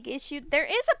my big issue. There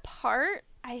is a part,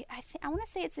 I want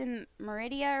to say it's in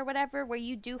Meridia or whatever, where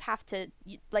you do have to,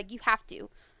 you have to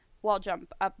wall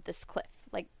jump up this cliff.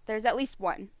 Like, there's at least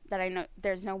one that I know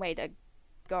there's no way to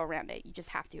go around it. You just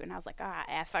have to. And I was like,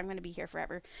 F, I'm going to be here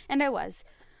forever. And I was.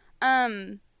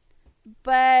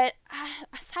 But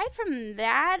aside from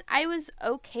that, I was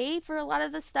okay for a lot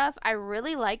of the stuff. I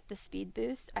really liked the speed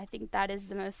boost. I think that is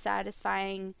the most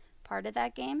satisfying part of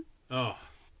that game. Oh,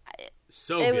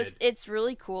 so good. It's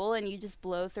really cool, and you just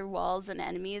blow through walls and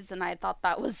enemies, and I thought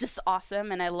that was just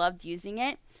awesome, and I loved using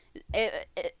it.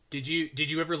 Did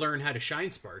you ever learn how to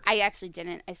Shine Spark? I actually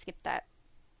didn't. I skipped that.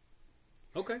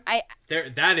 Okay.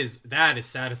 That is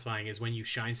satisfying, is when you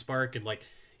Shine Spark and like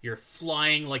you're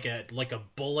flying like a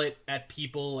bullet at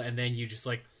people, and then you just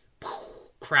like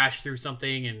crash through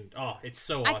something, and it's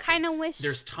so awesome. I kind of wish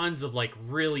there's tons of like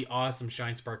really awesome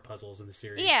Shine Spark puzzles in the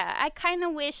series. Yeah, I kind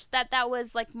of wish that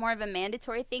was like more of a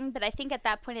mandatory thing, but I think at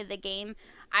that point of the game,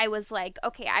 I was like,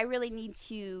 okay, I really need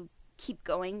to keep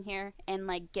going here and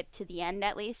like get to the end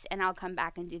at least, and I'll come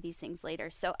back and do these things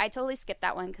later. So I totally skipped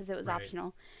that one because it was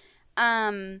optional.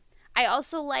 I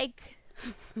also like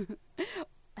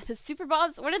the super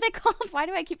bombs. What are they called? Why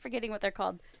do I keep forgetting what they're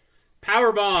called?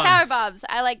 Power bombs. Power bombs.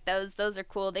 I like those. Those are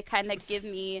cool. They kind of give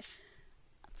me.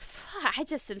 I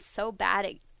just am so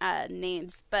bad at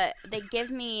names, but they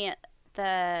give me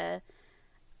the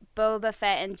Boba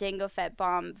Fett and Jango Fett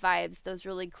bomb vibes. Those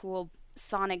really cool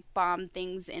sonic bomb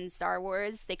things in Star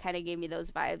Wars. They kind of gave me those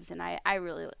vibes, and I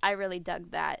really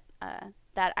dug that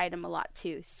item a lot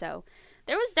too. So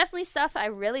there was definitely stuff I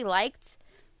really liked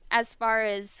as far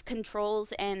as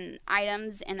controls and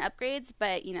items and upgrades,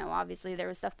 but obviously there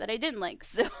was stuff that I didn't like,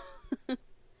 so right.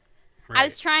 I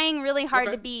was trying really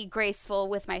hard to be graceful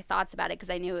with my thoughts about it because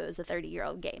I knew it was a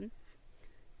 30-year-old game.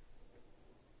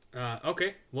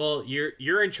 Okay, well,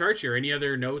 you're in charge here. Any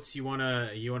other notes you wanna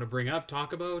bring up,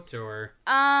 talk about, or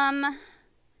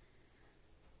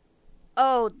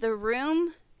the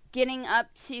room getting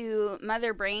up to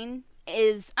Mother Brain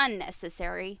is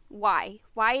unnecessary. Why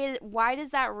does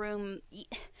that room...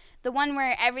 The one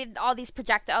where all these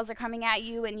projectiles are coming at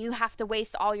you and you have to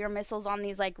waste all your missiles on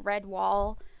these like red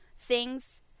wall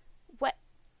things. What?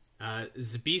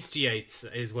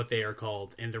 Zbestiates is what they are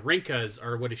called, and the Rinkas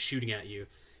are what is shooting at you.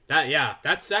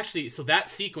 That's actually, so that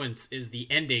sequence is the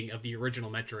ending of the original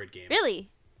Metroid game.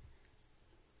 Really?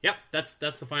 Yep, that's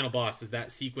the final boss, is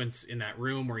that sequence in that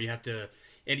room where you have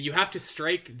to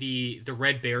strike the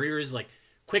red barriers like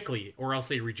quickly or else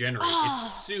they regenerate. Oh,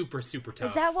 it's super, super tough.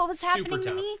 Is that what was happening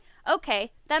to me?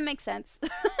 Okay, that makes sense.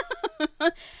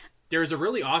 There's a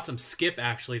really awesome skip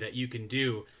actually that you can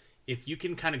do if you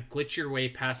can kind of glitch your way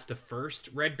past the first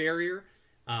red barrier.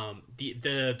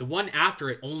 The one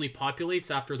after it only populates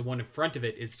after the one in front of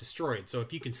it is destroyed. So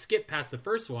if you can skip past the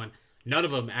first one, none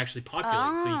of them actually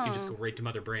populate, so you can just go right to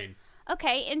Mother Brain.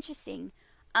 Okay, interesting.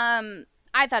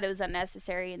 I thought it was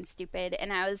unnecessary and stupid,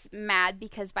 and I was mad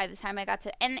because by the time I got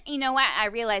to... And you know what? I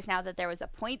realize now that there was a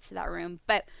point to that room,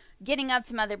 but getting up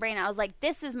to Mother Brain, I was like,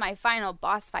 this is my final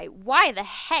boss fight. Why the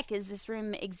heck does this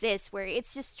room exist where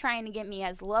it's just trying to get me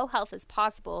as low health as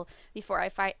possible before I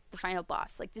fight the final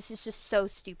boss? Like, this is just so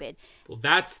stupid. Well,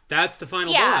 that's the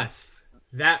final boss.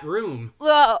 That room.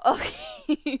 Well,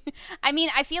 okay. I mean,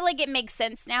 I feel like it makes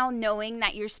sense now, knowing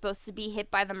that you're supposed to be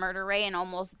hit by the murder ray and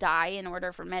almost die in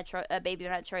order for Baby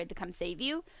Metroid to come save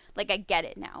you. Like, I get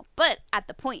it now. But at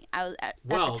the point, I was at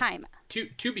the time.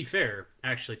 To be fair,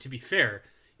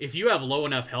 if you have low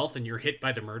enough health and you're hit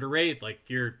by the murder ray, like,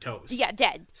 you're toast. Yeah,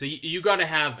 dead. So you got to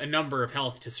have a number of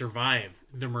health to survive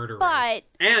the murder ray.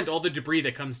 And all the debris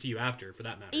that comes to you after, for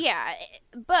that matter. Yeah,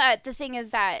 but the thing is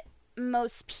that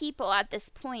most people at this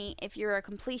point, if you're a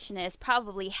completionist,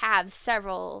 probably have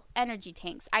several energy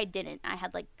tanks. I didn't. I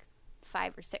had like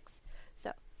 5 or 6.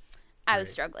 So I was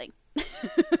struggling.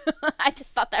 I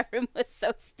just thought that room was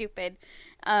so stupid.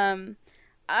 Aside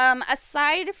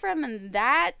from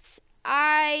that,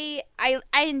 I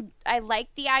like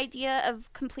the idea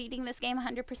of completing this game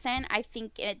 100%. I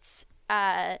think it's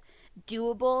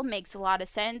doable, makes a lot of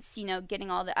sense, you know,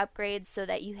 getting all the upgrades so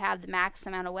that you have the max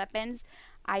amount of weapons.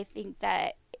 I think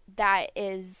that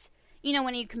is, you know,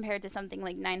 when you compare it to something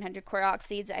like 900 Korok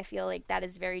seeds, I feel like that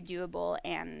is very doable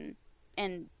and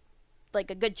like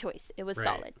a good choice. It was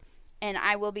solid. And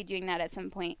I will be doing that at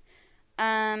some point.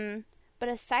 But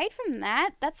aside from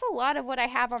that, that's a lot of what I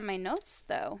have on my notes,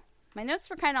 though. My notes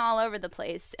were kind of all over the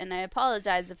place, and I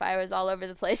apologize if I was all over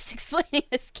the place explaining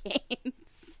this game.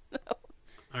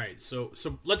 All right, so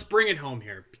let's bring it home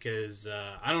here, because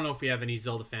I don't know if we have any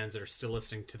Zelda fans that are still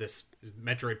listening to this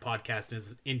Metroid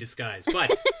podcast in disguise,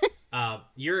 but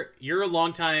you're a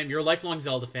lifelong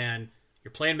Zelda fan.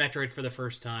 You're playing Metroid for the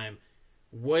first time.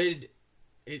 Would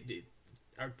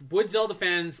Zelda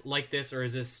fans like this, or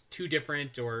is this too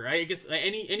different? Or I guess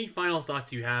any final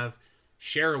thoughts you have,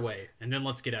 share away, and then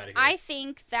let's get out of here. I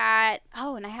think that...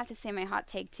 Oh, and I have to say my hot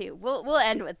take, too. We'll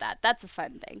end with that. That's a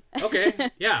fun thing.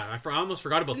 Okay. Yeah, I almost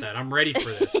forgot about that. I'm ready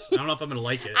for this. I don't know if I'm going to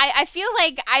like it. I feel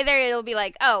like either it'll be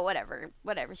like, oh, whatever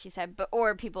she said,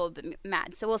 or people will be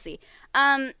mad. So we'll see.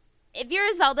 If you're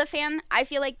a Zelda fan, I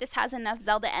feel like this has enough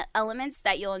Zelda elements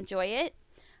that you'll enjoy it.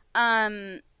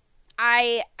 I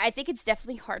think it's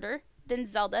definitely harder than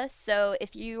Zelda, so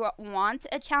if you want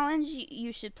a challenge,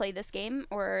 you should play this game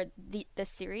or this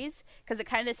series, because it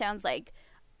kind of sounds like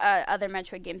other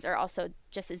Metroid games are also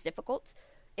just as difficult,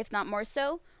 if not more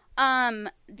so.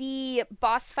 The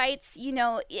boss fights, you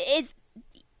know, it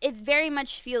very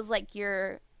much feels like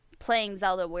you're playing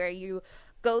Zelda, where you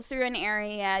go through an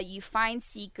area, you find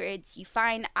secrets, you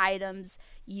find items,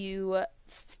 you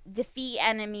defeat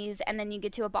enemies, and then you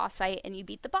get to a boss fight and you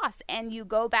beat the boss, and you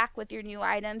go back with your new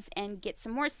items and get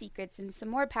some more secrets and some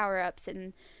more power-ups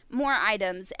and more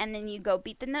items, and then you go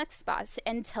beat the next boss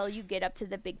until you get up to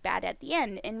the big bad at the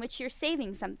end, in which you're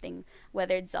saving something,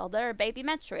 whether it's Zelda or Baby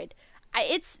Metroid.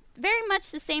 It's very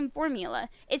much the same formula.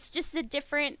 It's just a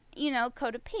different, you know,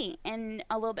 coat of paint and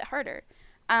a little bit harder.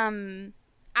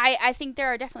 I think there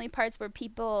are definitely parts where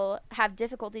people have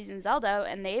difficulties in Zelda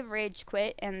and they've rage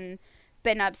quit and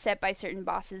been upset by certain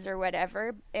bosses or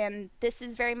whatever, and this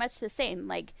is very much the same.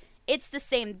 Like, it's the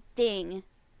same thing,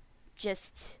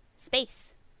 just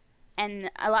space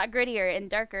and a lot grittier and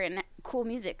darker and cool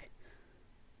music.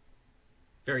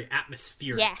 Very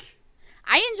atmospheric. Yeah,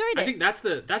 I enjoyed it. I think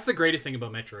that's the greatest thing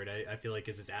about Metroid. I feel like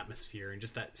is its atmosphere and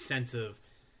just that sense of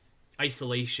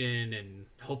isolation and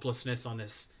hopelessness on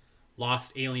this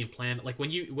lost alien planet. Like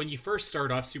when you first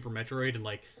start off Super Metroid and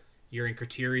like you're in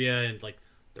Criteria and like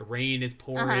the rain is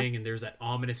pouring and there's that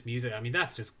ominous music. I mean,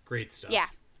 that's just great stuff. Yeah,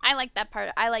 I like that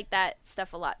part. I like that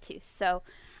stuff a lot too. So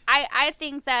I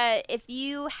think that if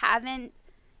you haven't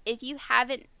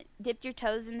dipped your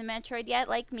toes in the Metroid yet,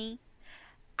 like me,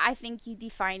 I think you'd be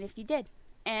fine if you did.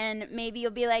 And maybe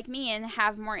you'll be like me and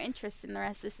have more interest in the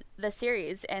rest of the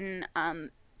series and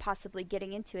possibly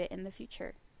getting into it in the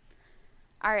future.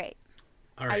 All right.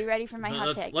 Are you ready for my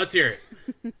hot take? Let's hear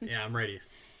it. Yeah, I'm ready.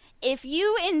 If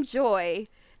you enjoy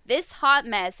this hot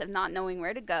mess of not knowing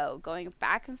where to go, going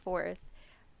back and forth,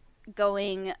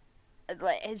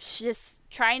 it's just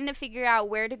trying to figure out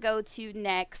where to go to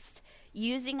next,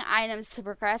 using items to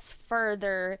progress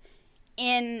further,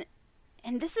 and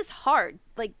this is hard.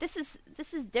 Like, this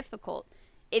is difficult.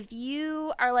 If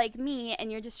you are like me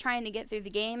and you're just trying to get through the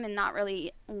game and not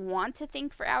really want to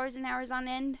think for hours and hours on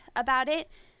end about it,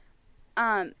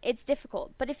 it's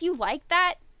difficult. But if you like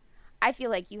that, I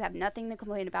feel like you have nothing to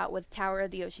complain about with Tower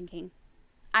of the Ocean King.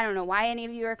 I don't know why any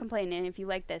of you are complaining if you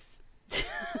like this.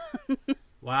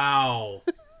 Wow.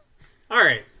 All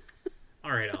right,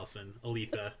 Allison,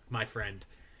 Aletha, my friend.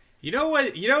 You know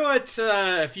what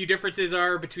a few differences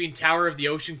are between Tower of the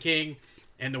Ocean King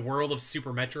and the world of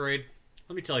Super Metroid?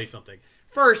 Let me tell you something.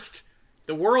 First,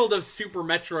 the world of Super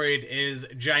Metroid is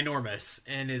ginormous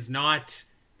and is not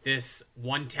this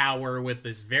one tower with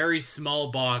this very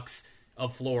small box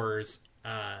of floors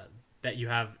that you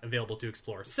have available to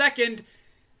explore. Second,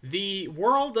 the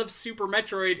world of Super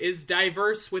Metroid is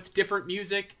diverse with different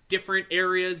music, different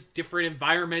areas, different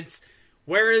environments,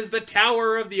 whereas the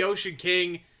Tower of the Ocean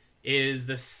King is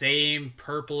the same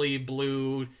purpley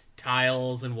blue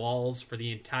tiles and walls for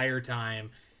the entire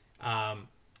time.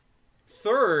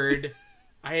 Third,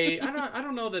 I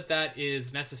don't know that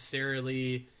is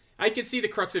necessarily... I can see the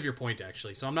crux of your point,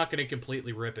 actually, so I'm not going to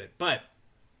completely rip it. But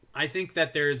I think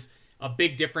that there's a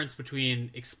big difference between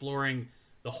exploring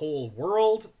the whole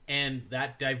world and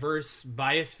that diverse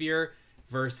biosphere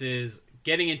versus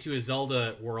getting into a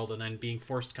Zelda world and then being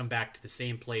forced to come back to the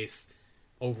same place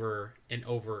over and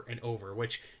over and over,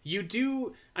 which you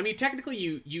do. I mean, technically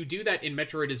you do that in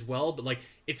Metroid as well, but like,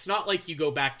 it's not like you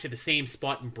go back to the same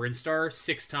spot in Brinstar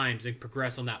 6 times and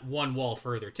progress on that one wall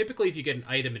further. Typically, if you get an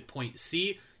item in point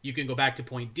C, you can go back to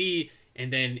point D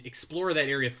and then explore that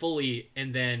area fully,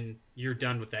 and then you're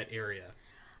done with that area.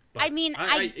 But I mean,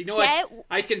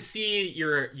 I can see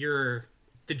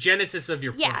the genesis of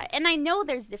your point. Yeah, and I know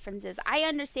there's differences. I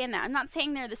understand that. I'm not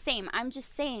saying they're the same. I'm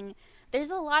just saying there's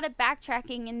a lot of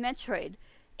backtracking in Metroid.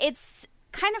 It's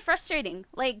kind of frustrating.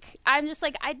 Like, I'm just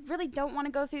like, I really don't want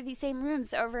to go through these same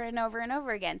rooms over and over and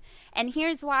over again. And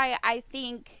here's why I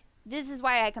think... This is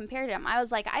why I compared him. I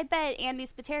was like, I bet Andy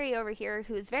Spiteri over here,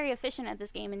 who's very efficient at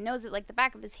this game and knows it like the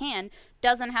back of his hand,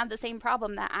 doesn't have the same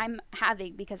problem that I'm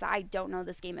having because I don't know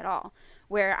this game at all.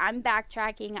 Where I'm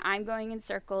backtracking, I'm going in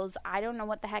circles, I don't know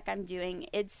what the heck I'm doing.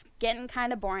 It's getting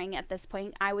kind of boring at this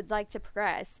point. I would like to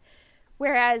progress.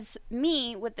 Whereas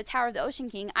me, with the Tower of the Ocean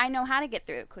King, I know how to get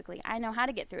through it quickly. I know how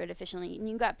to get through it efficiently. And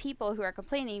you've got people who are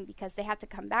complaining because they have to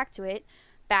come back to it,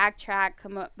 backtrack,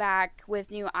 come back with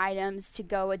new items to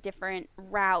go a different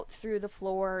route through the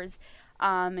floors,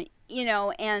 and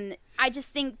I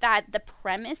just think that the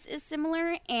premise is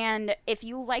similar, and if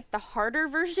you like the harder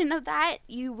version of that,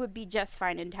 you would be just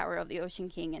fine in Tower of the Ocean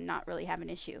King and not really have an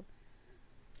issue.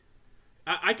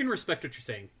 I can respect what you're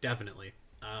saying, definitely.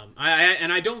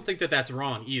 I don't think that that's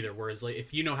wrong either, whereas like,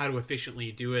 if you know how to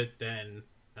efficiently do it, then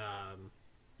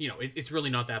it's really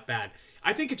not that bad.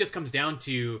 I think it just comes down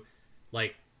to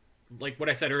like what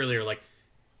I said earlier, like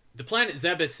the planet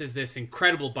Zebes is this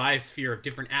incredible biosphere of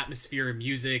different atmosphere,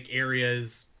 music,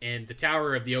 areas, and the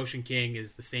Tower of the Ocean King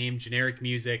is the same generic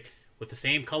music with the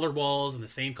same color walls and the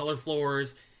same color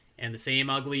floors and the same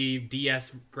ugly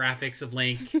DS graphics of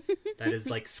Link that is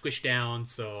like squished down.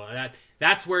 So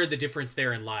that's where the difference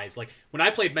therein lies. Like when I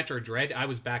played Metroid Dread, I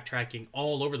was backtracking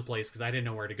all over the place because I didn't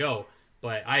know where to go,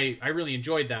 but I really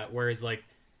enjoyed that. Whereas like,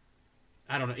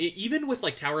 I don't know, even with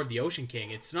like Tower of the Ocean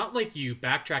King, it's not like you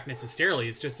backtrack necessarily.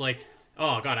 It's just like,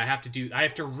 oh god, I have to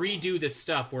redo this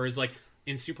stuff. Whereas like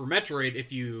in Super Metroid,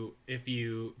 if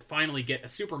you finally get a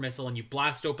super missile and you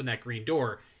blast open that green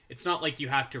door, it's not like you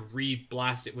have to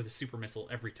re-blast it with a super missile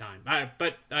every time.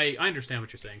 But I understand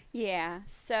what you're saying. Yeah,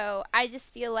 so I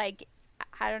just feel like,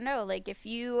 I don't know, like if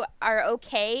you are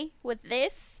okay with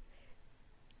this,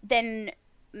 then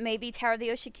maybe Tower of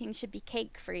the Ocean King should be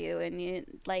cake for you, and you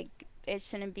like... It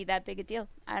shouldn't be that big a deal.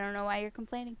 I don't know why you're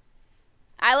complaining.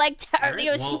 I like Tower of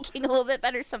the Ocean King a little bit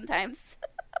better sometimes.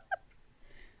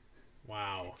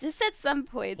 Wow. Just at some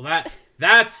point. Well,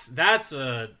 that's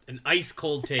an ice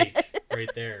cold take right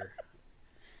there.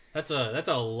 That's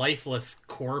a lifeless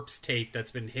corpse take that's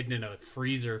been hidden in a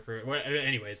freezer for. Well,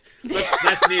 anyways,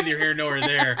 that's neither here nor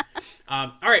there.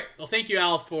 All right. Well, thank you,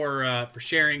 Al, for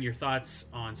sharing your thoughts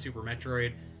on Super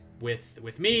Metroid.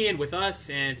 with me and with us,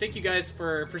 and thank you guys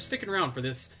for sticking around for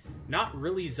this not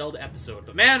really Zelda episode.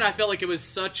 But man, I felt like it was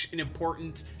such an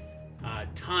important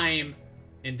time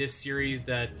in this series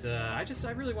that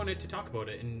I really wanted to talk about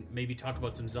it and maybe talk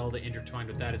about some Zelda intertwined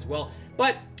with that as well.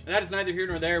 But that is neither here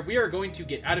nor there. We are going to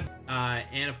get out of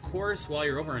and of course, while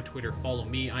you're over on Twitter, follow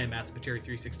me. I am at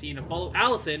Spateri316, and follow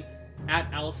Allison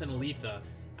at Allison Aletha.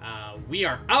 We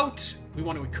are out. We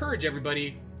want to encourage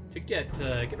everybody to get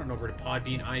on over to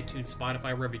Podbean, iTunes,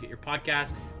 Spotify, wherever you get your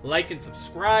podcasts. Like and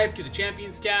subscribe to the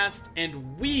Champions Cast,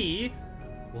 and we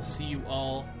will see you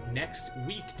all next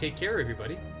week. Take care,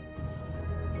 everybody.